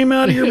before it came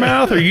out of your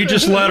mouth, or you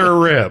just let her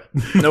rip?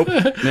 Nope.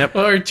 Yep.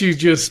 Aren't you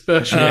just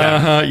special?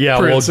 Yeah,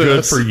 Princess. Well,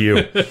 good for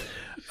you.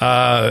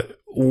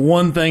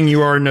 One thing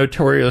you are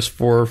notorious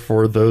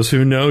for those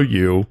who know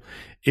you,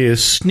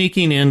 is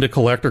sneaking into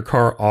collector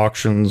car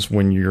auctions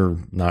when you're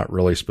not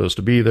really supposed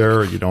to be there,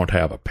 or you don't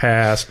have a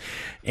pass.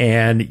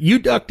 And you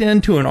ducked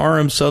into an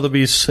RM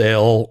Sotheby's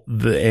sale,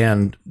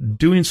 and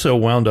doing so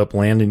wound up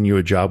landing you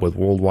a job with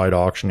Worldwide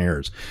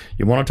Auctioneers.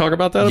 You want to talk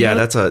about that? Yeah,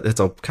 that's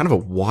a kind of a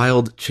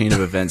wild chain of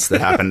events that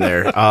happened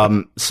there.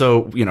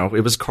 So,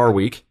 it was Car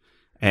Week,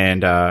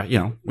 and,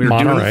 we were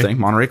doing the thing,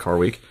 Monterey Car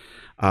Week.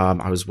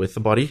 I was with a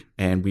buddy,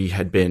 and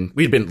we'd been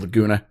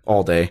Laguna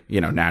all day,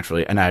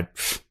 naturally, and I had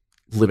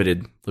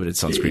limited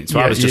sunscreen. So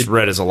I was just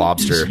red as a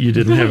lobster. You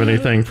didn't have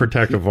anything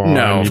protective on.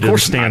 No, you didn't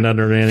stand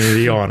under any of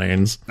the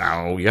awnings.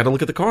 No, you got to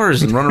look at the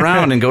cars and run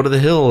around and go to the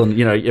hill and,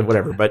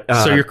 whatever. But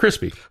so you're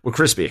crispy. We're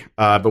crispy.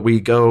 But we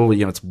go,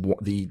 it's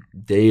the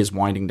day is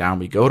winding down.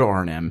 We go to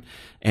R&M,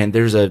 and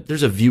there's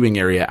a viewing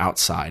area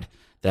outside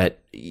that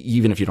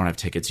even if you don't have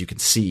tickets, you can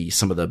see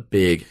some of the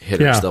big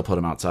hitters. Yeah. They'll put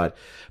them outside.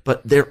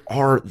 But there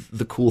are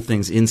the cool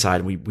things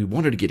inside. We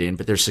wanted to get in,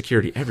 but there's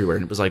security everywhere.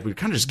 And it was like, we were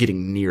kind of just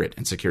getting near it,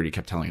 and security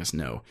kept telling us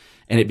no.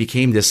 And it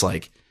became this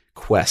like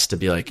quest to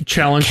be like,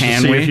 challenge to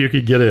see if you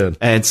could get in.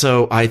 And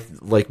so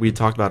like we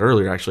talked about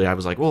earlier, actually, I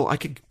was like, well, I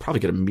could probably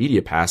get a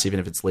media pass, even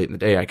if it's late in the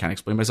day. I kind of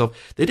explained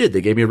myself. They did.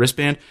 They gave me a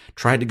wristband,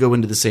 tried to go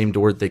into the same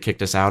door that they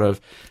kicked us out of.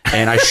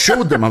 And I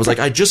showed them, I was like,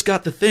 I just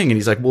got the thing. And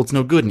he's like, well, it's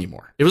no good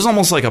anymore. It was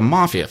almost like a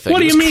mafia thing. What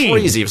do you mean?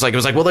 Crazy. It was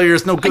like, well,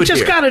 there's no good I just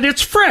here. got it.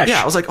 It's fresh.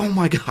 Yeah. I was like, oh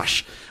my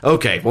gosh.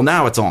 Okay. Well,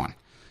 now it's on.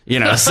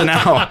 So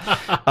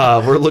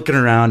now we're looking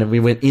around and we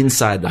went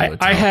inside the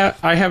hotel.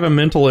 I have a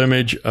mental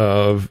image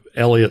of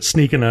Elliott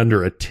sneaking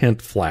under a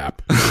tent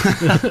flap.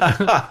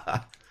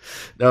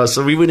 No,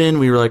 so we went in.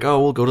 We were like,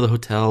 "Oh, we'll go to the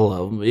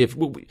hotel.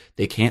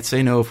 They can't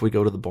say no if we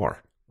go to the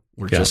bar.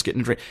 We're just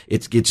getting drink.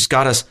 It just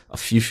got us a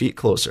few feet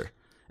closer,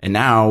 and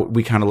now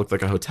we kind of look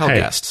like a hotel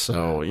guest.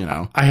 So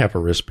I have a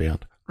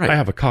wristband. Right. I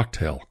have a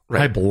cocktail.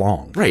 Right. I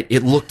belong. Right.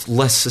 It looked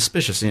less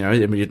suspicious.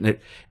 And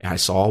I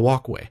saw a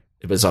walkway.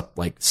 It was up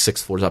like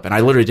 6 floors up, and I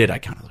literally did. I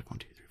counted like 1,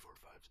 2, 3, 4,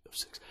 5,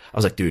 6. I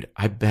was like, dude,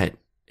 I bet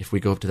if we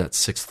go up to that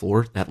 6th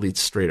floor, that leads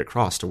straight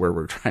across to where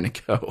we're trying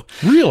to go.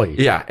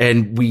 Really? Yeah.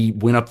 And we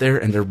went up there,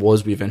 and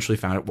we eventually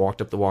found it,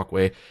 walked up the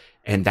walkway,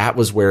 and that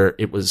was where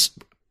it was.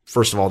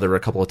 First of all, there were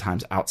a couple of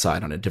times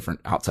outside on a different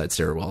outside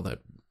stairwell that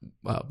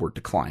were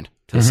declined,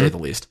 to say the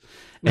least.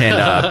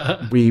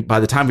 And by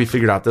the time we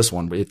figured out this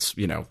one, it's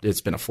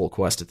been a full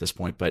quest at this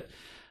point. But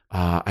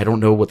I don't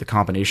know what the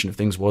combination of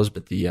things was,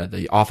 but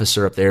the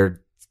officer up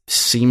there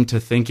seemed to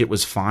think it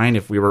was fine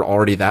if we were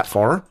already that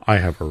far. I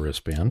have a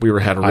wristband.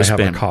 Had a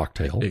wristband. I have a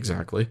cocktail.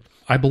 Exactly.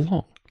 I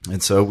belong.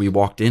 And so we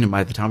walked in, and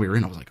by the time we were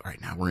in, I was like, all right,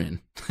 now we're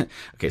in.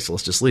 Okay, so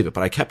let's just leave it.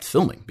 But I kept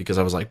filming because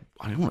I was like,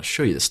 I want to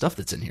show you the stuff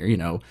that's in here,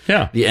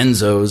 the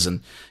Enzos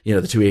and,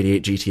 the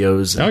 288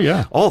 GTOs.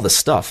 And all the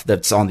stuff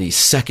that's on the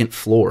 2nd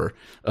floor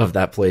of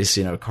that place,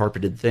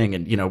 carpeted thing.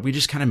 And, we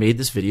just kind of made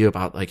this video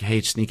about like,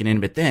 hey, sneaking in.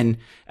 But then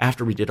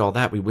after we did all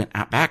that, we went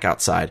back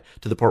outside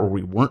to the part where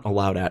we weren't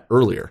allowed at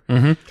earlier.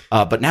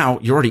 But now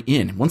you're already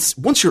in.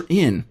 Once you're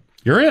in.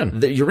 You're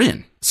in. You're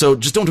in. So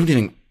just don't do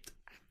anything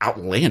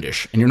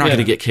outlandish, and you're not going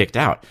to get kicked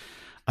out.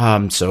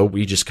 So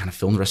we just kind of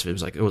filmed the rest of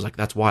it. It was like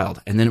that's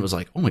wild. And then it was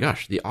like, oh my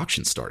gosh, the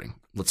auction's starting.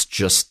 Let's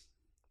just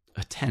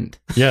attend.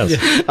 Yes.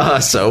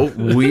 So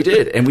we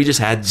did, and we just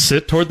had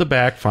sit toward the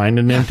back, find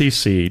an empty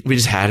seat. We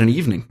just had an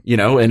evening,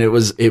 and it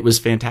was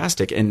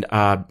fantastic. And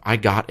I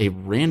got a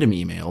random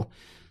email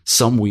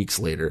some weeks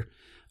later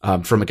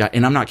from a guy,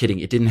 and I'm not kidding.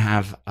 It didn't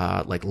have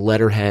like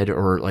letterhead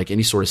or like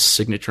any sort of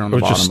signature on the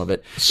bottom of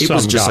it. It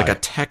was just like a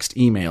text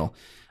email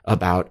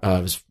about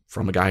it was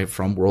from a guy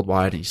from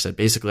Worldwide, and he said,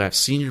 basically, I've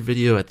seen your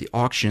video at the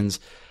auctions,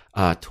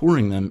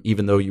 touring them,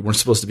 even though you weren't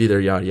supposed to be there,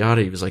 yada,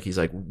 yada. He's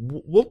like,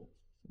 what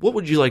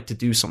would you like to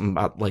do something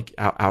about, like,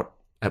 out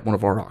at one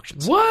of our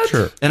auctions? What?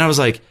 Sure. And I was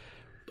like,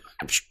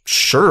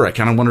 sure. I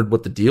kind of wondered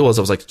what the deal was.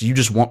 I was like, do you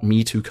just want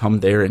me to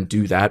come there and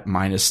do that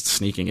minus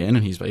sneaking in?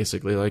 And he's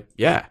basically like,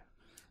 yeah.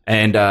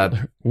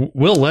 And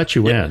we'll let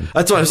you in.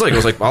 That's what I was like. I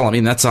was like, well, I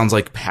mean, that sounds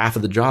like half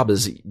of the job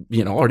is,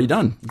 already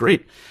done.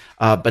 Great.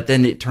 But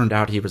then it turned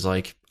out he was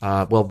like,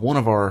 well, one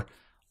of our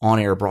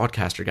on-air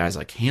broadcaster guys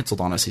like canceled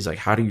on us. He's like,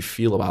 how do you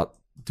feel about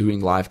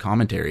doing live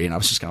commentary? And I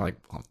was just kind of like,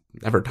 well,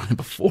 I've never done it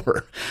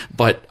before,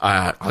 but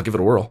I'll give it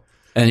a whirl.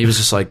 And he was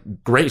just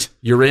like, great,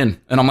 you're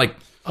in. And I'm like,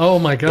 oh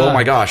my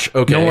gosh.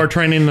 Okay. No more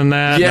training than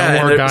that. Yeah,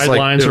 no more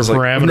guidelines or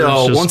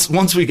parameters. No,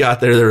 once we got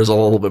there was a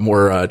little bit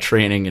more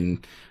training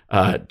and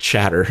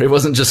chatter. It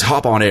wasn't just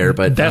hop on air,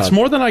 but that's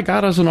more than I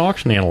got as an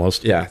auction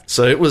analyst. Yeah.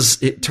 So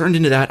it turned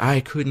into that. I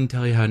couldn't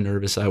tell you how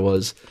nervous I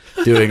was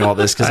doing all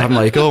this because I'm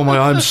like, oh my,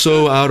 I'm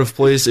so out of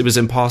place. It was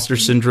imposter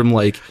syndrome.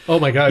 Like, oh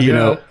my God, you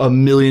know, a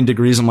million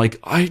degrees. I'm like,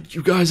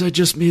 you guys, I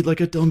just made like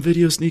a dumb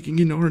video sneaking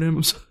into R&M.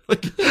 I'm so,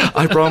 like,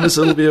 I promise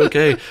it'll be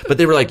okay. But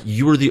they were like,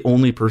 you are the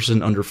only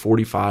person under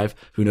 45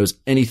 who knows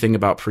anything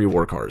about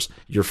pre-war cars.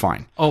 You're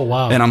fine. Oh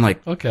wow. And I'm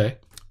like, okay.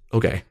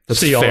 That's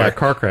See, fair. all that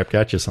car crap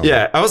got you something.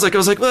 Yeah, I was like,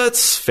 well,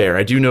 that's fair.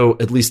 I do know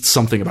at least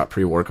something about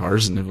pre-war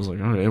cars, and it was like,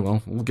 okay,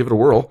 well, we'll give it a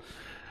whirl.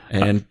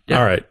 And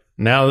all right,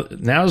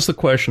 now's the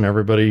question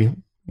everybody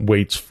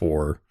waits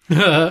for,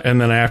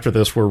 and then after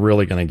this, we're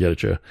really going to get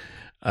at you.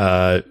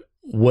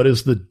 What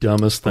is the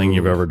dumbest thing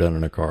you've ever done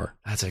in a car?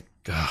 That's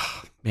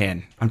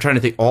man. I'm trying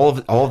to think all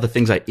of the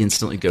things I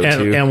instantly go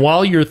to. And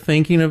while you're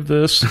thinking of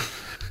this.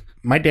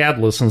 My dad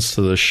listens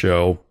to this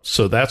show,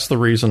 so that's the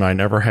reason I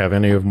never have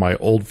any of my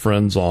old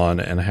friends on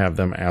and have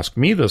them ask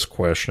me this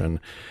question,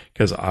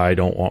 because I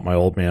don't want my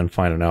old man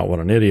finding out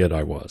what an idiot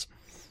I was.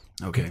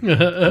 Okay.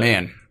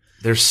 Man,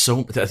 that's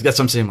what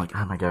I'm saying. I'm like,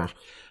 oh my gosh.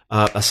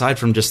 Aside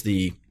from just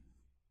the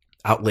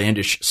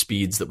outlandish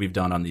speeds that we've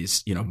done on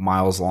these,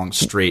 miles long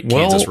straight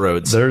Kansas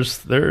roads.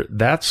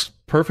 That's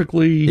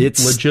perfectly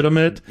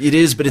legitimate. It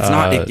is, but it's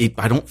not.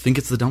 I don't think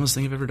it's the dumbest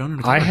thing I've ever done in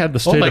a car. I had the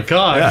state. Oh my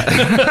God!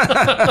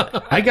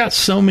 I got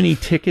so many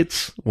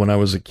tickets when I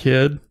was a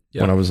kid.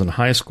 When I was in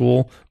high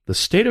school, the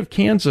state of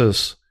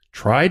Kansas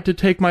tried to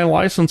take my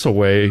license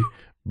away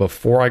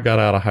before I got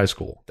out of high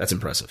school. That's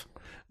impressive.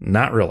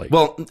 Not really.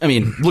 Well, I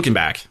mean, looking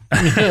back,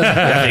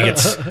 I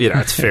think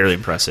it's fairly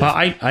impressive. Well,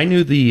 I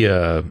knew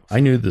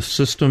the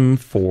system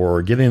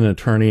for getting an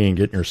attorney and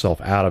getting yourself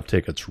out of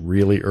tickets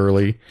really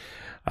early.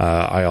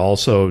 I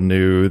also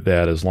knew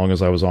that as long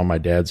as I was on my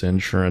dad's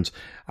insurance,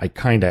 I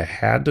kind of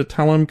had to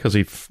tell him because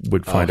he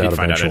would find out eventually.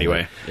 Find out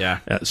anyway. Yeah.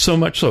 So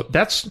much so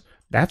that's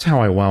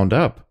how I wound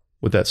up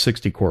with that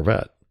 60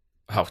 Corvette.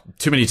 Oh,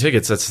 too many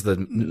tickets. That's the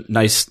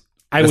nice.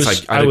 I was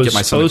get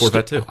my son a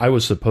Corvette too. I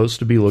was supposed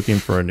to be looking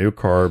for a new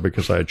car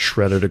because I had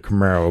shredded a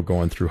Camaro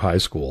going through high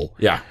school.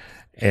 Yeah.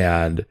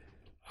 And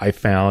I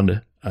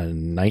found a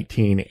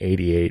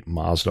 1988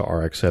 Mazda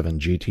RX-7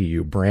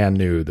 GTU, brand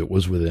new, that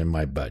was within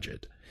my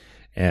budget.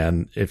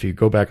 And if you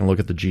go back and look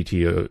at the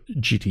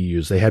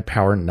GTUs, they had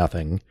power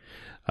nothing.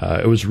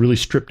 It was really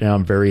stripped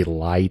down, very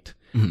light,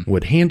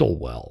 would handle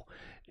well.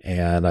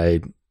 And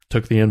I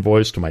took the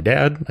invoice to my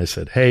dad. I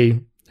said, hey,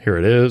 here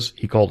it is.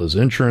 He called his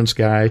insurance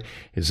guy.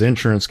 His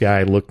insurance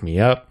guy looked me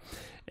up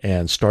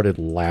and started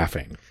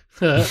laughing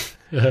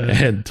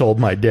and told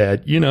my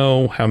dad, you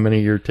know how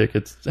many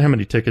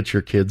tickets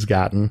your kid's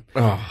gotten?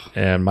 Oh.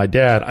 And my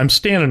dad, I'm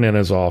standing in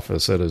his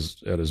office at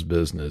his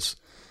business,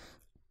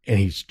 and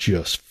he's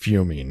just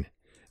fuming.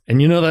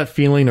 And you know that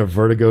feeling of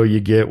vertigo you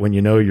get when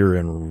you know you're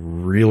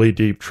in really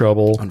deep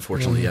trouble?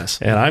 Unfortunately,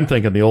 yes. And I'm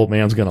thinking the old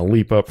man's going to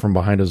leap up from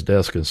behind his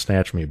desk and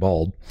snatch me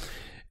bald.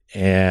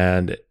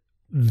 And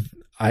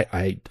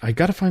I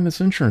got to find this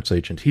insurance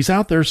agent. He's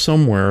out there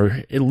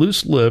somewhere. A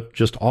loose lip,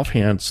 just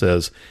offhand,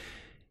 says,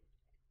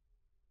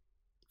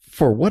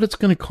 for what it's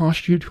going to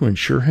cost you to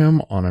insure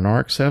him on an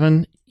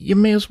RX-7, you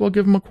may as well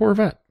give him a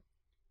Corvette.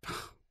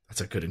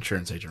 That's a good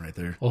insurance agent right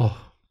there. Oh,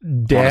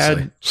 Dad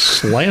honestly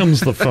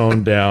slams the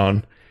phone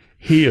down.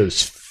 He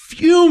is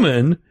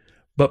fuming,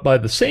 but by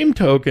the same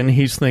token,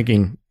 he's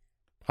thinking,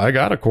 I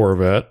got a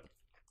Corvette.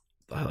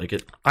 I like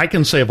it. I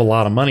can save a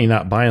lot of money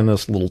not buying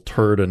this little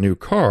turd a new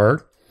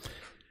car.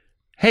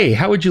 Hey,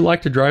 how would you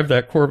like to drive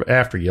that Corvette?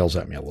 After he yells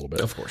at me a little bit.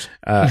 Of course.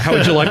 How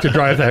would you like to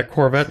drive that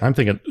Corvette? I'm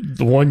thinking,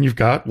 the one you've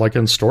got like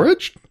in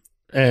storage?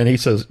 And he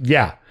says,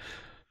 yeah.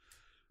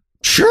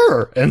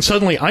 Sure. And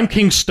suddenly I'm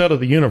king stud of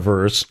the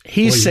universe.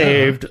 He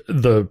saved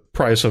the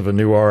price of a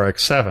new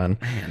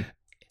RX-7. Man.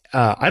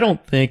 I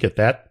don't think at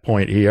that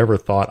point he ever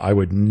thought I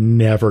would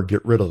never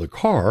get rid of the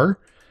car,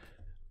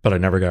 but I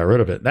never got rid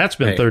of it. That's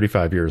been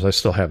 35 years. I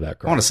still have that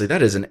car. Honestly,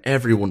 that is an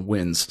everyone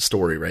wins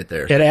story right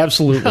there. It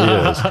absolutely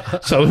is.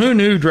 So who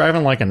knew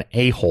driving like an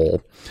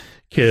a-hole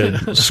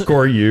could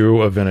score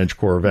you a vintage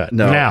Corvette?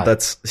 No, now,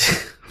 that's...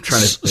 I'm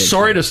trying to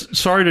think.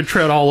 Sorry to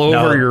tread all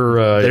over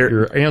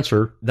your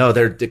answer. No,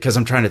 because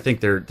I'm trying to think.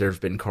 There have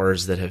been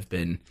cars that have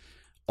been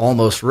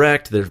almost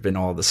wrecked. There's been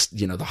all this,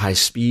 the high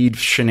speed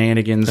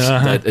shenanigans,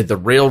 the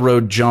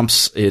railroad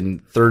jumps in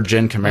third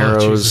gen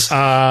Camaros,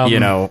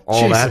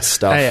 all that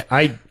stuff.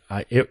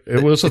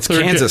 It was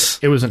Kansas.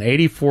 It was an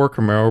 '84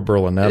 Camaro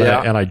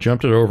Berlinetta, and I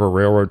jumped it over a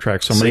railroad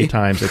track so many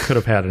times it could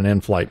have had an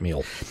in-flight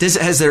meal.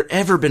 Has there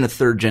ever been a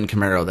third gen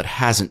Camaro that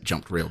hasn't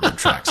jumped railroad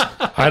tracks?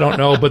 I don't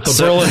know, but the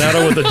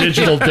Berlinetta with the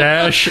digital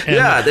dash. And,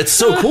 that's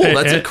so cool.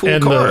 That's a cool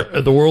car.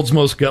 The world's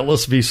most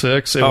gutless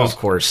V6. Of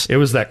course. It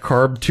was that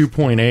carb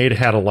 2.8.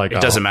 Had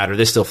it doesn't matter.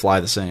 They still fly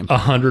the same.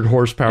 100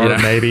 horsepower,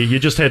 maybe. You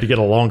just had to get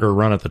a longer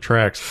run at the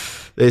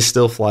tracks. They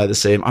still fly the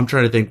same. I'm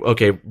trying to think.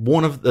 Okay,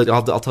 one of the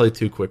I'll tell you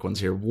two quick ones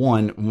here.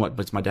 One,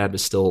 my dad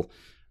was still,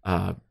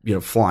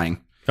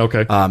 flying.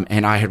 Okay.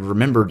 And I had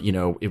remembered,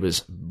 it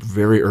was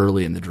very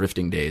early in the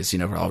drifting days.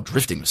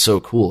 Drifting was so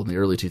cool in the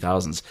early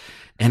 2000s.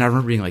 And I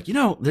remember being like,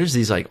 there's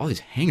these all these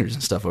hangars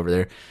and stuff over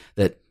there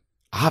that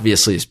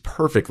obviously is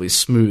perfectly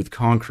smooth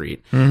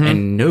concrete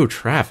and no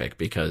traffic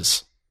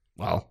because,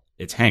 well,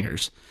 it's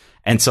hangars.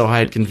 And so I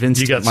had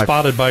convinced you got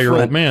spotted by your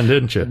old man,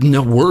 didn't you?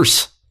 No,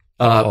 worse.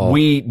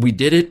 We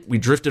did it. We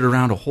drifted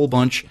around a whole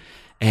bunch,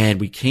 and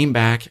we came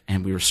back,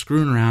 and we were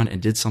screwing around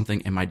and did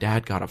something, and my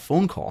dad got a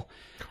phone call.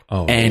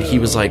 He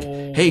was like,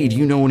 hey, do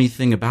you know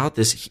anything about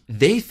this?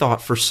 They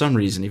thought for some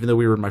reason, even though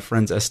we were in my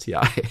friend's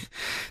STI,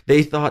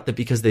 they thought that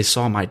because they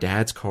saw my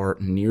dad's car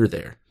near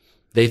there,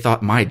 they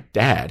thought my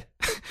dad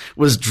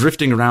was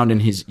drifting around in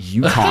his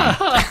Yukon.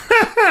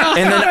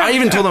 And then I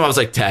even told them, I was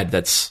like, Dad,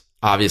 that's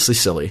obviously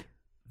silly.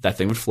 That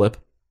thing would flip.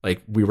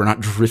 Like, we were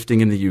not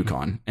drifting in the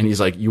Yukon. And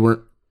he's like, you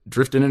weren't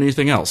drifting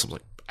anything else? I was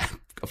like,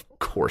 of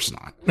course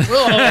not. And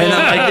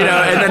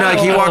then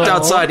he walked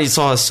outside, he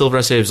saw a silver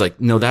SUV. He was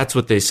like, no, that's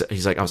what they said.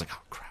 He's like, I was like,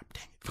 oh crap,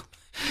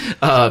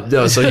 dang it.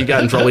 No, so he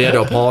got in trouble. He had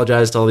to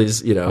apologize to all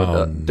these,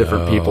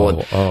 different people.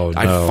 And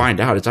I find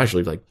out it's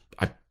actually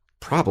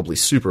probably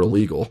super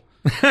illegal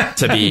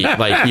to be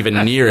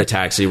even near a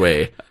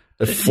taxiway.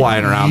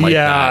 Flying around like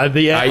that.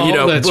 We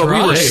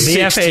were 16.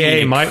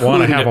 The FAA might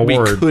want to have a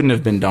word. We couldn't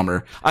have been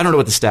dumber. I don't know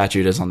what the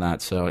statute is on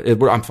that, so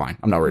I'm fine.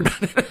 I'm not worried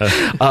about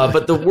it.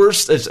 But the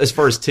worst, as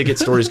far as ticket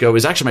stories go,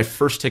 is actually my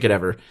first ticket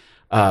ever.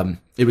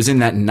 It was in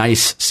that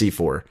nice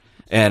C4.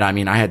 And I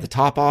mean, I had the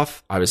top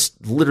off. It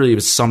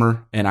was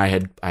summer, and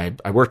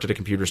I worked at a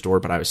computer store,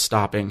 but I was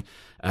stopping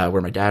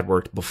where my dad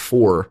worked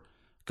before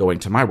going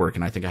to my work.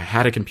 And I think I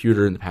had a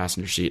computer in the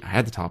passenger seat. I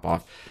had the top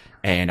off.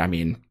 And I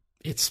mean,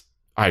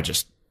 I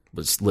just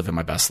was living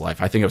my best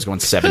life. I think I was going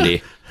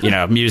 70.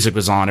 Music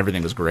was on,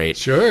 everything was great.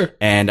 Sure.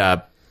 And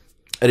I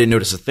didn't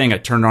notice a thing. I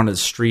turned onto the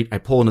street, I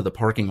pull into the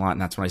parking lot, and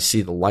that's when I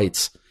see the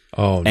lights.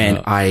 Oh, no.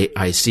 And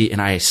I see,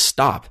 and I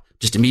stop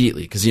just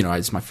immediately because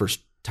it's my first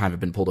time I've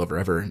been pulled over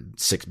ever,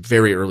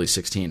 very early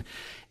 16.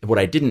 And what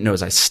I didn't know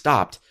is I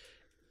stopped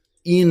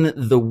in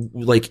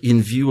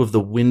view of the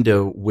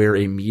window where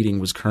a meeting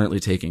was currently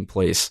taking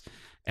place.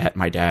 at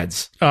my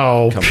dad's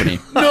Oh, company.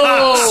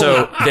 No!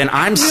 So then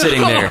I'm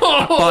sitting there,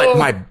 but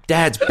my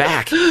dad's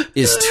back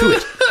is to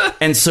it.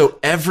 And so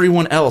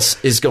everyone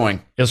else is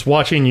going, it's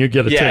watching you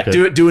get a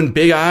ticket. doing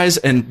big eyes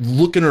and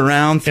looking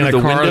around through in the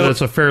a car window.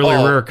 that's a fairly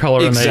rare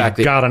color, exactly. and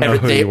they gotta know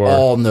who they you are.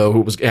 all know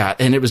who it was. Yeah,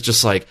 and it was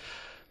just like,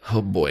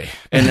 oh boy.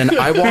 And then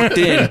I walked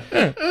in,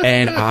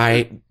 and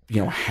I,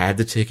 had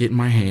the ticket in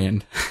my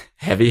hand,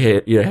 heavy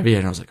hand.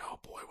 And I was like, oh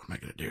boy, what am I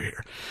gonna do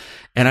here?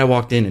 And I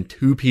walked in, and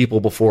two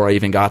people before I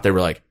even got there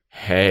were like,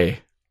 hey,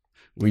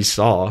 we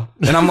saw.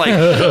 And I'm like,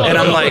 oh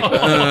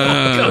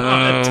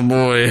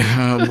boy.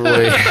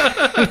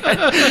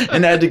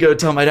 And I had to go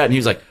tell my dad, and he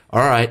was like,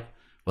 all right,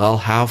 well,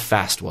 how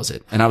fast was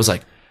it? And I was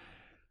like,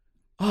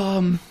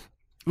 well,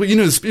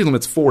 the speed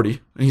limit's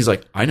 40. And he's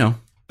like, I know.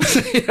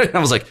 And I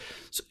was like,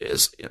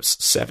 it's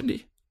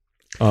 70.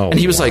 Oh, and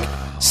he was like,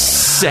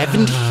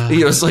 70?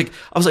 I was like,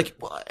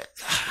 what?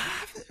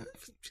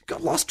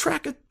 Got lost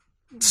track of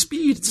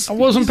speed. I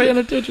wasn't paying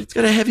attention. It's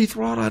got a heavy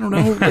throttle. I don't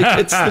know.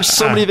 There's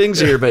so many things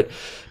here, but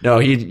no,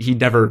 he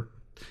never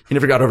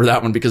got over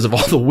that one because of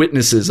all the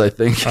witnesses, I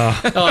think.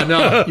 Oh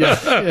no.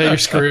 Yeah, you're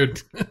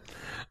screwed.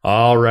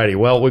 Alrighty.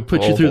 Well, we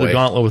put you through the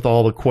gauntlet with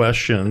all the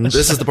questions.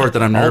 This is the part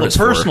that I'm nervous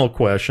all the personal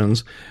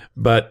questions,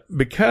 but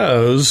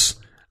because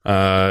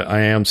I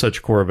am such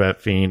a Corvette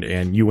fiend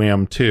and you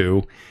am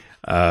too,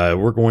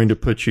 we're going to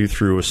put you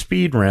through a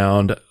speed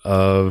round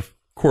of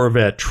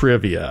Corvette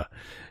trivia.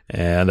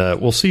 And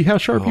we'll see how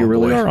sharp you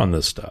really are on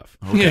this stuff.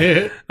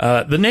 Okay.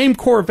 The name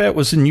Corvette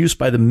was in use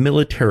by the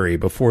military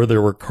before there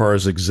were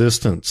cars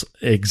existent.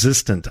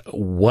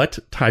 What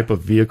type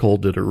of vehicle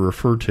did it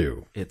refer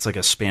to? It's like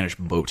a Spanish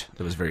boat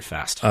that was very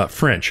fast.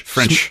 French.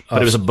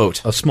 But it was a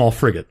boat. A small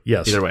frigate,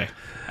 yes. Either way,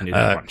 I knew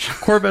that one.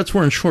 Corvettes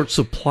were in short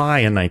supply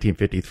in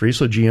 1953,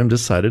 so GM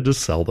decided to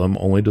sell them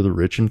only to the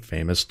rich and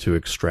famous to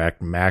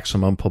extract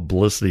maximum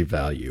publicity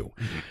value.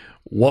 Mm-hmm.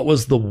 What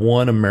was the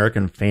one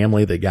American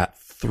family that got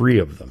 3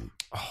 of them?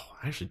 Oh,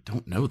 I actually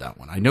don't know that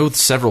one. I know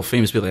several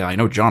famous people. I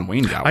know John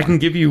Wayne got one. I can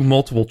give you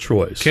multiple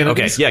choice.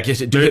 Okay, yeah,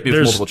 do hit me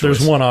with multiple choice.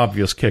 There's one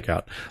obvious kick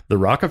out. The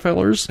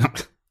Rockefellers,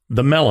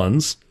 the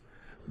Mellons,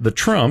 the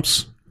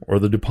Trumps, or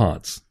the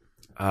DuPonts?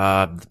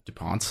 The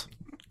DuPonts.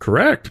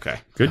 Correct. Okay.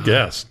 Good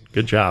guess.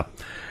 Good job.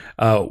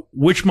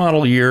 Which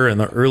model year in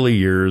the early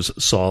years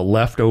saw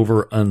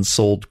leftover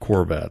unsold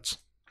Corvettes?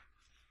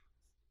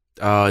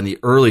 In the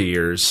early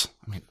years,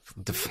 I mean,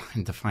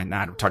 define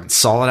that. We're talking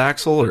solid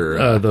axle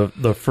or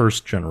the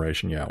first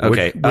generation, yeah.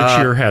 Okay. Which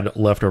year had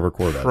leftover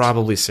Corvettes?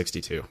 Probably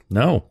 62.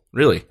 No.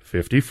 Really?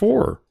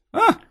 54.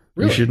 Ah,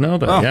 really? You should know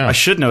that. Oh, yeah. I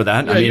should know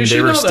that. Yeah, I mean,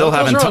 they were still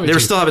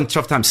having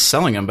tough time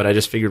selling them, but I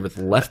just figured with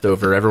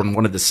leftover, everyone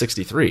wanted the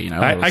 63.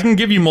 I can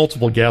give you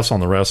multiple guess on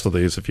the rest of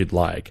these if you'd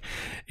like.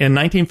 In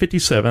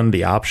 1957,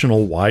 the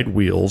optional wide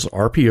wheels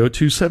RPO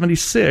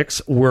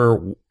 276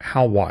 were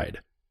how wide?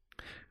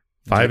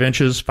 5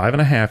 inches,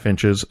 5.5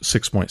 inches,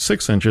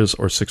 6.6 inches,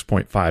 or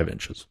 6.5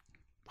 inches?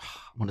 I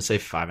want to say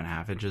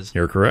 5.5 inches.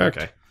 You're correct.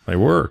 Okay. They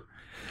were.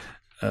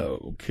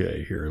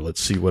 Okay, here,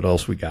 let's see what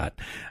else we got.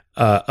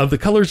 Of the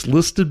colors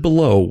listed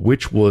below,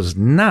 which was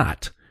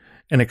not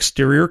an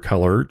exterior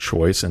color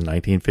choice in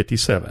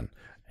 1957?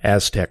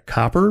 Aztec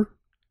copper,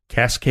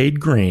 Cascade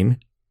green,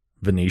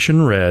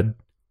 Venetian red,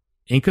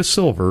 Inca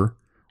silver,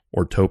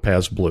 or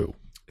topaz blue?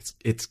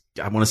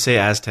 I want to say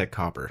Aztec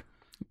copper,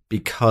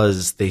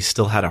 because they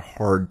still had a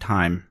hard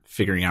time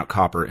figuring out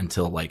copper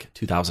until like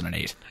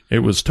 2008. It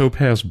was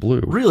topaz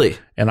blue. Really?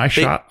 And I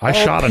shot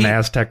an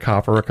Aztec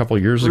copper a couple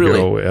of years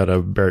ago at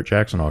a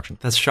Barrett-Jackson auction.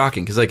 That's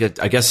shocking because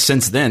I guess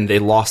since then they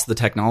lost the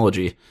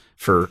technology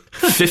for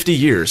 50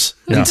 years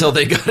until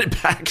they got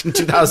it back in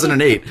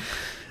 2008.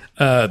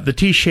 The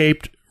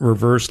T-shaped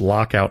reverse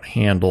lockout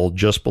handle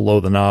just below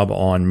the knob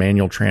on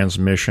manual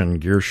transmission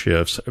gear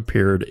shifts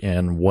appeared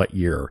in what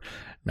year?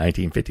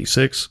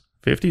 1956,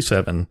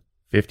 57,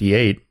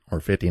 58, or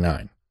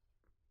 59?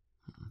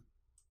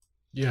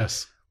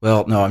 Yes.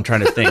 Well, no, I'm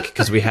trying to think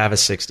because we have a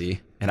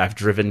 60 and I've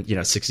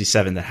driven,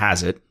 67 that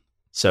has it.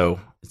 So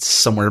it's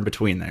somewhere in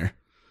between there.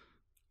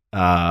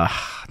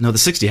 No, the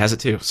 60 has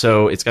it too.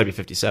 So it's got to be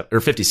 57 or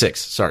 56.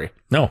 Sorry.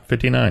 No,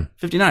 59.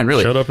 59,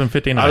 really? Showed up in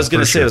 59. I was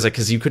going to say, I was like,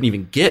 because you couldn't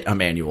even get a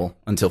manual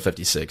until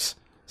 56.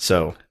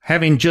 So,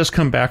 having just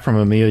come back from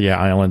Amelia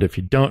Island, if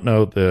you don't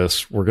know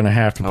this, we're going to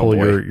have to pull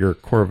your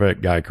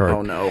Corvette guy card.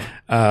 Oh,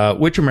 no.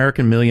 Which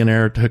American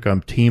millionaire took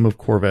a team of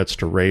Corvettes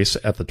to race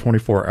at the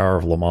 24 Hour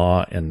of Le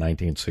Mans in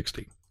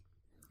 1960?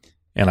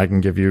 And I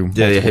can give you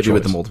hit you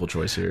with the multiple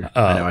choice here.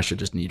 I know I should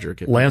just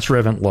knee-jerk it. Lance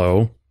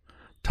Reventlow,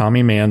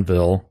 Tommy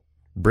Manville,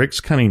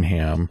 Briggs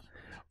Cunningham,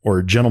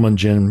 or Gentleman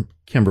Jim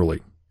Kimberly?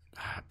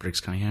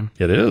 Briggs Cunningham?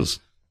 It is.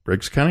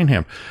 Briggs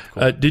Cunningham.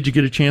 Cool. Did you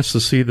get a chance to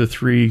see the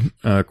 3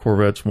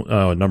 Corvettes,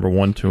 number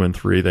 1, 2, and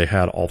 3? They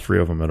had all 3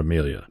 of them at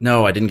Amelia.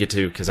 No, I didn't get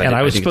to because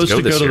I was supposed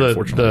to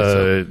go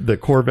to the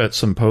Corvette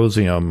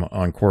Symposium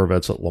on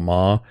Corvettes at Le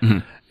Mans,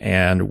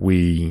 and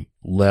we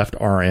left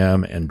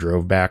RM and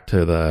drove back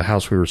to the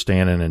house we were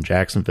staying in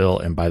Jacksonville.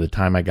 And by the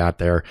time I got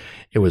there,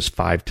 it was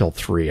 5 till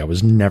 3. I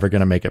was never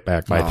going to make it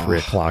back by 3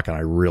 o'clock. And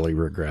I really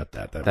regret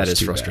that. That is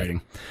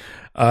frustrating.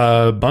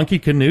 Bunky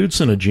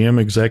Knudsen, a GM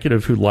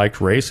executive who liked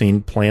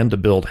racing, planned to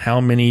build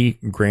how many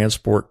Grand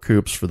Sport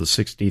coupes for the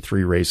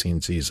 63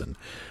 racing season?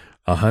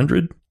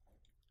 100,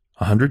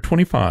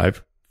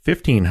 125,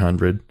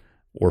 1,500,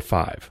 or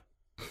 5?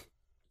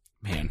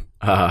 Man,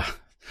 I'm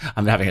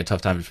having a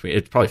tough time between.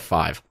 It's probably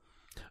 5.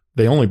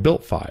 They only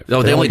built 5.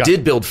 No, they only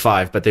did build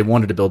 5, but they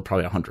wanted to build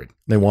probably 100.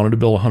 They wanted to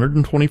build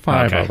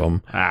 125 of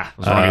them. I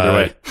was wrong either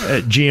way.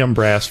 GM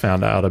Brass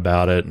found out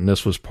about it, and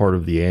this was part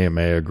of the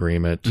AMA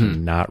agreement to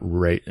not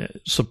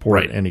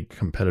support any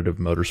competitive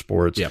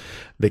motorsports. Yep.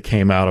 That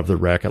came out of the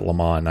wreck at Le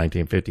Mans in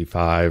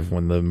 1955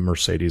 when the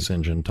Mercedes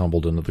engine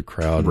tumbled into the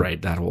crowd.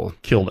 Right, that whole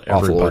killed awful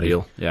everybody.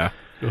 ordeal. Yeah.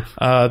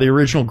 The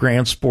original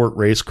Grand Sport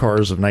race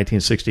cars of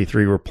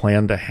 1963 were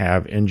planned to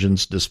have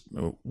engines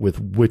with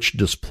which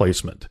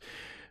displacement?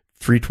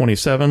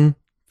 327,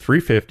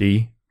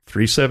 350,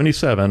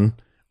 377,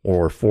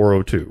 or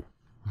 402.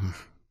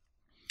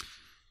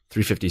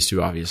 350 is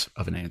too obvious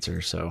of an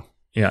answer, so.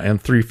 Yeah,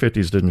 and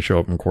 350s didn't show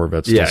up in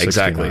Corvettes till 69.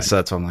 Exactly. So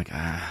that's why I'm like,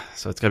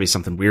 so it's got to be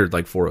something weird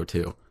like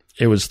 402.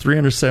 It was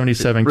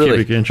 377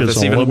 cubic inches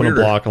on aluminum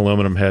block,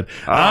 aluminum head.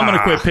 I'm going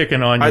to quit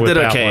picking on you. I did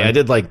that okay. one. I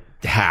did like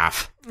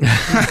half. Which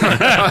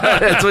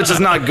is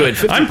not good.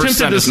 50% I'm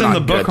tempted to send the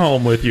book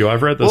home with you.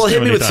 I've read this. Well,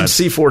 hit me with times.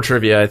 some C4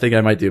 trivia. I think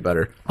I might do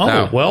better.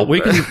 Oh, well, we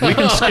can skip to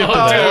that.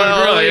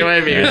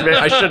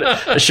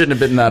 I shouldn't have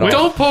bitten that off.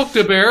 Don't poke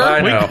the bear.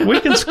 I know. We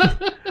can.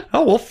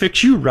 We'll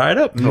fix you right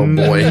up. Oh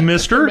boy,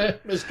 Mister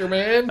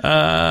Man.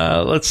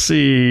 Let's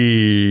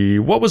see.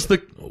 What was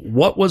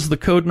the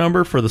code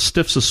number for the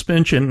stiff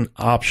suspension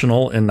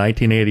optional in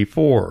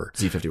 1984?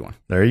 Z51.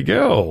 There you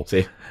go.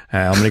 See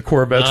how many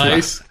Corvettes?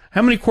 Nice.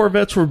 How many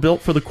Corvettes were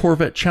built for the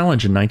Corvette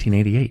Challenge in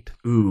 1988?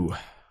 Ooh,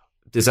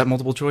 is that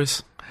multiple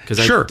choice?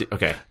 Sure.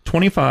 Okay.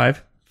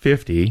 25,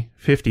 50,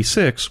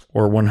 56,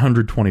 or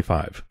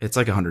 125. It's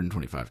like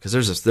 125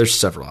 because there's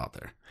several out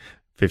there.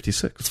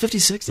 56. It's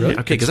 56. Really?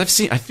 Okay, because I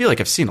feel like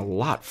I've seen a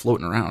lot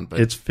floating around,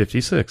 but it's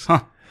 56.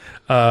 Huh.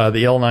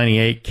 The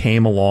L98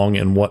 came along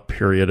in what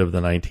period of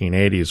the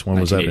 1980s? When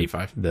was that?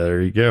 1985.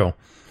 There you go.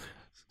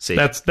 See,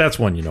 that's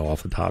one you know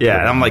off the top.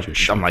 Yeah, I'm like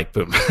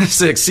boom.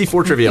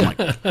 C4 trivia. I'm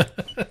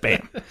like,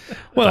 bam.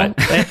 Well,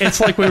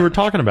 it's like we were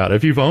talking about.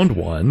 If you've owned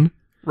one,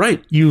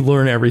 right, you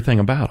learn everything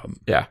about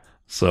them. Yeah.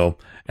 So,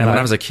 and when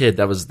I was a kid,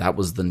 that was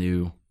the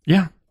new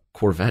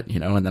Corvette,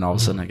 and then all of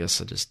a sudden, I guess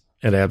I just.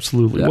 It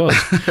absolutely was.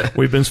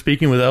 We've been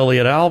speaking with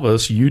Elliott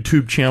Alvis,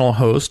 YouTube channel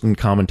host and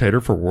commentator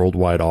for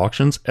Worldwide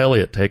Auctions.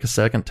 Elliott, take a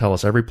second. Tell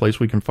us every place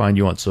we can find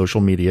you on social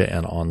media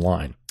and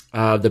online.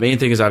 The main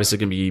thing is obviously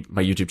going to be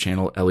my YouTube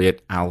channel,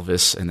 Elliott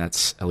Alvis, and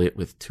that's Elliott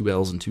with 2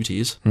 L's and 2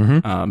 T's.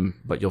 Mm-hmm.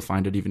 But you'll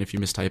find it even if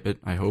you mistype it,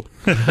 I hope.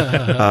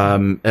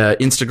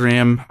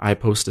 Instagram, I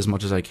post as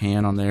much as I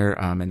can on there,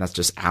 and that's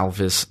just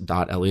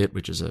alvis.elliott,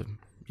 which is a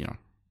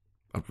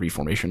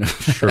reformation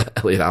of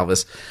Elliott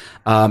Alvis.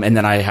 And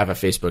then I have a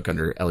Facebook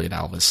under Elliott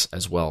Alvis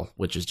as well,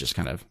 which is just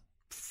kind of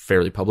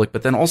fairly public.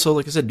 But then also,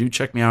 like I said, do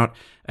check me out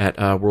at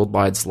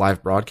Worldwide's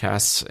live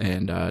broadcasts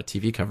and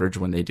TV coverage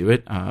when they do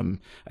it. I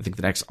think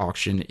the next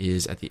auction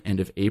is at the end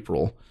of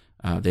April.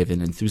 They have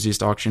an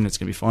enthusiast auction. It's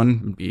going to be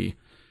fun. We'll be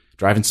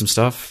driving some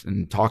stuff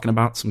and talking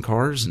about some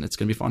cars, and it's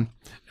going to be fun.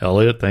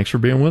 Elliott, thanks for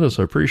being with us.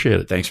 I appreciate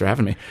it. Thanks for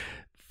having me.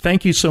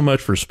 Thank you so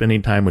much for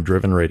spending time with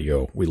Driven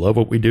Radio. We love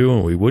what we do,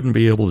 and we wouldn't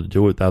be able to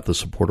do it without the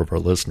support of our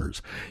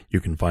listeners. You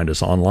can find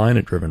us online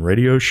at Driven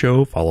Radio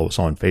Show, follow us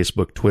on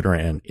Facebook, Twitter,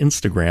 and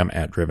Instagram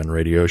at Driven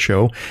Radio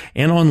Show,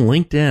 and on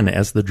LinkedIn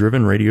as the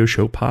Driven Radio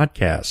Show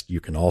podcast. You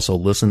can also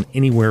listen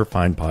anywhere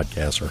fine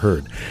podcasts are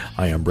heard.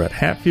 I am Brett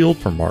Hatfield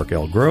from Mark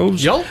L.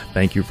 Groves. Yo.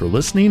 Thank you for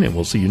listening, and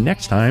we'll see you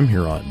next time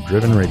here on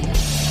Driven Radio.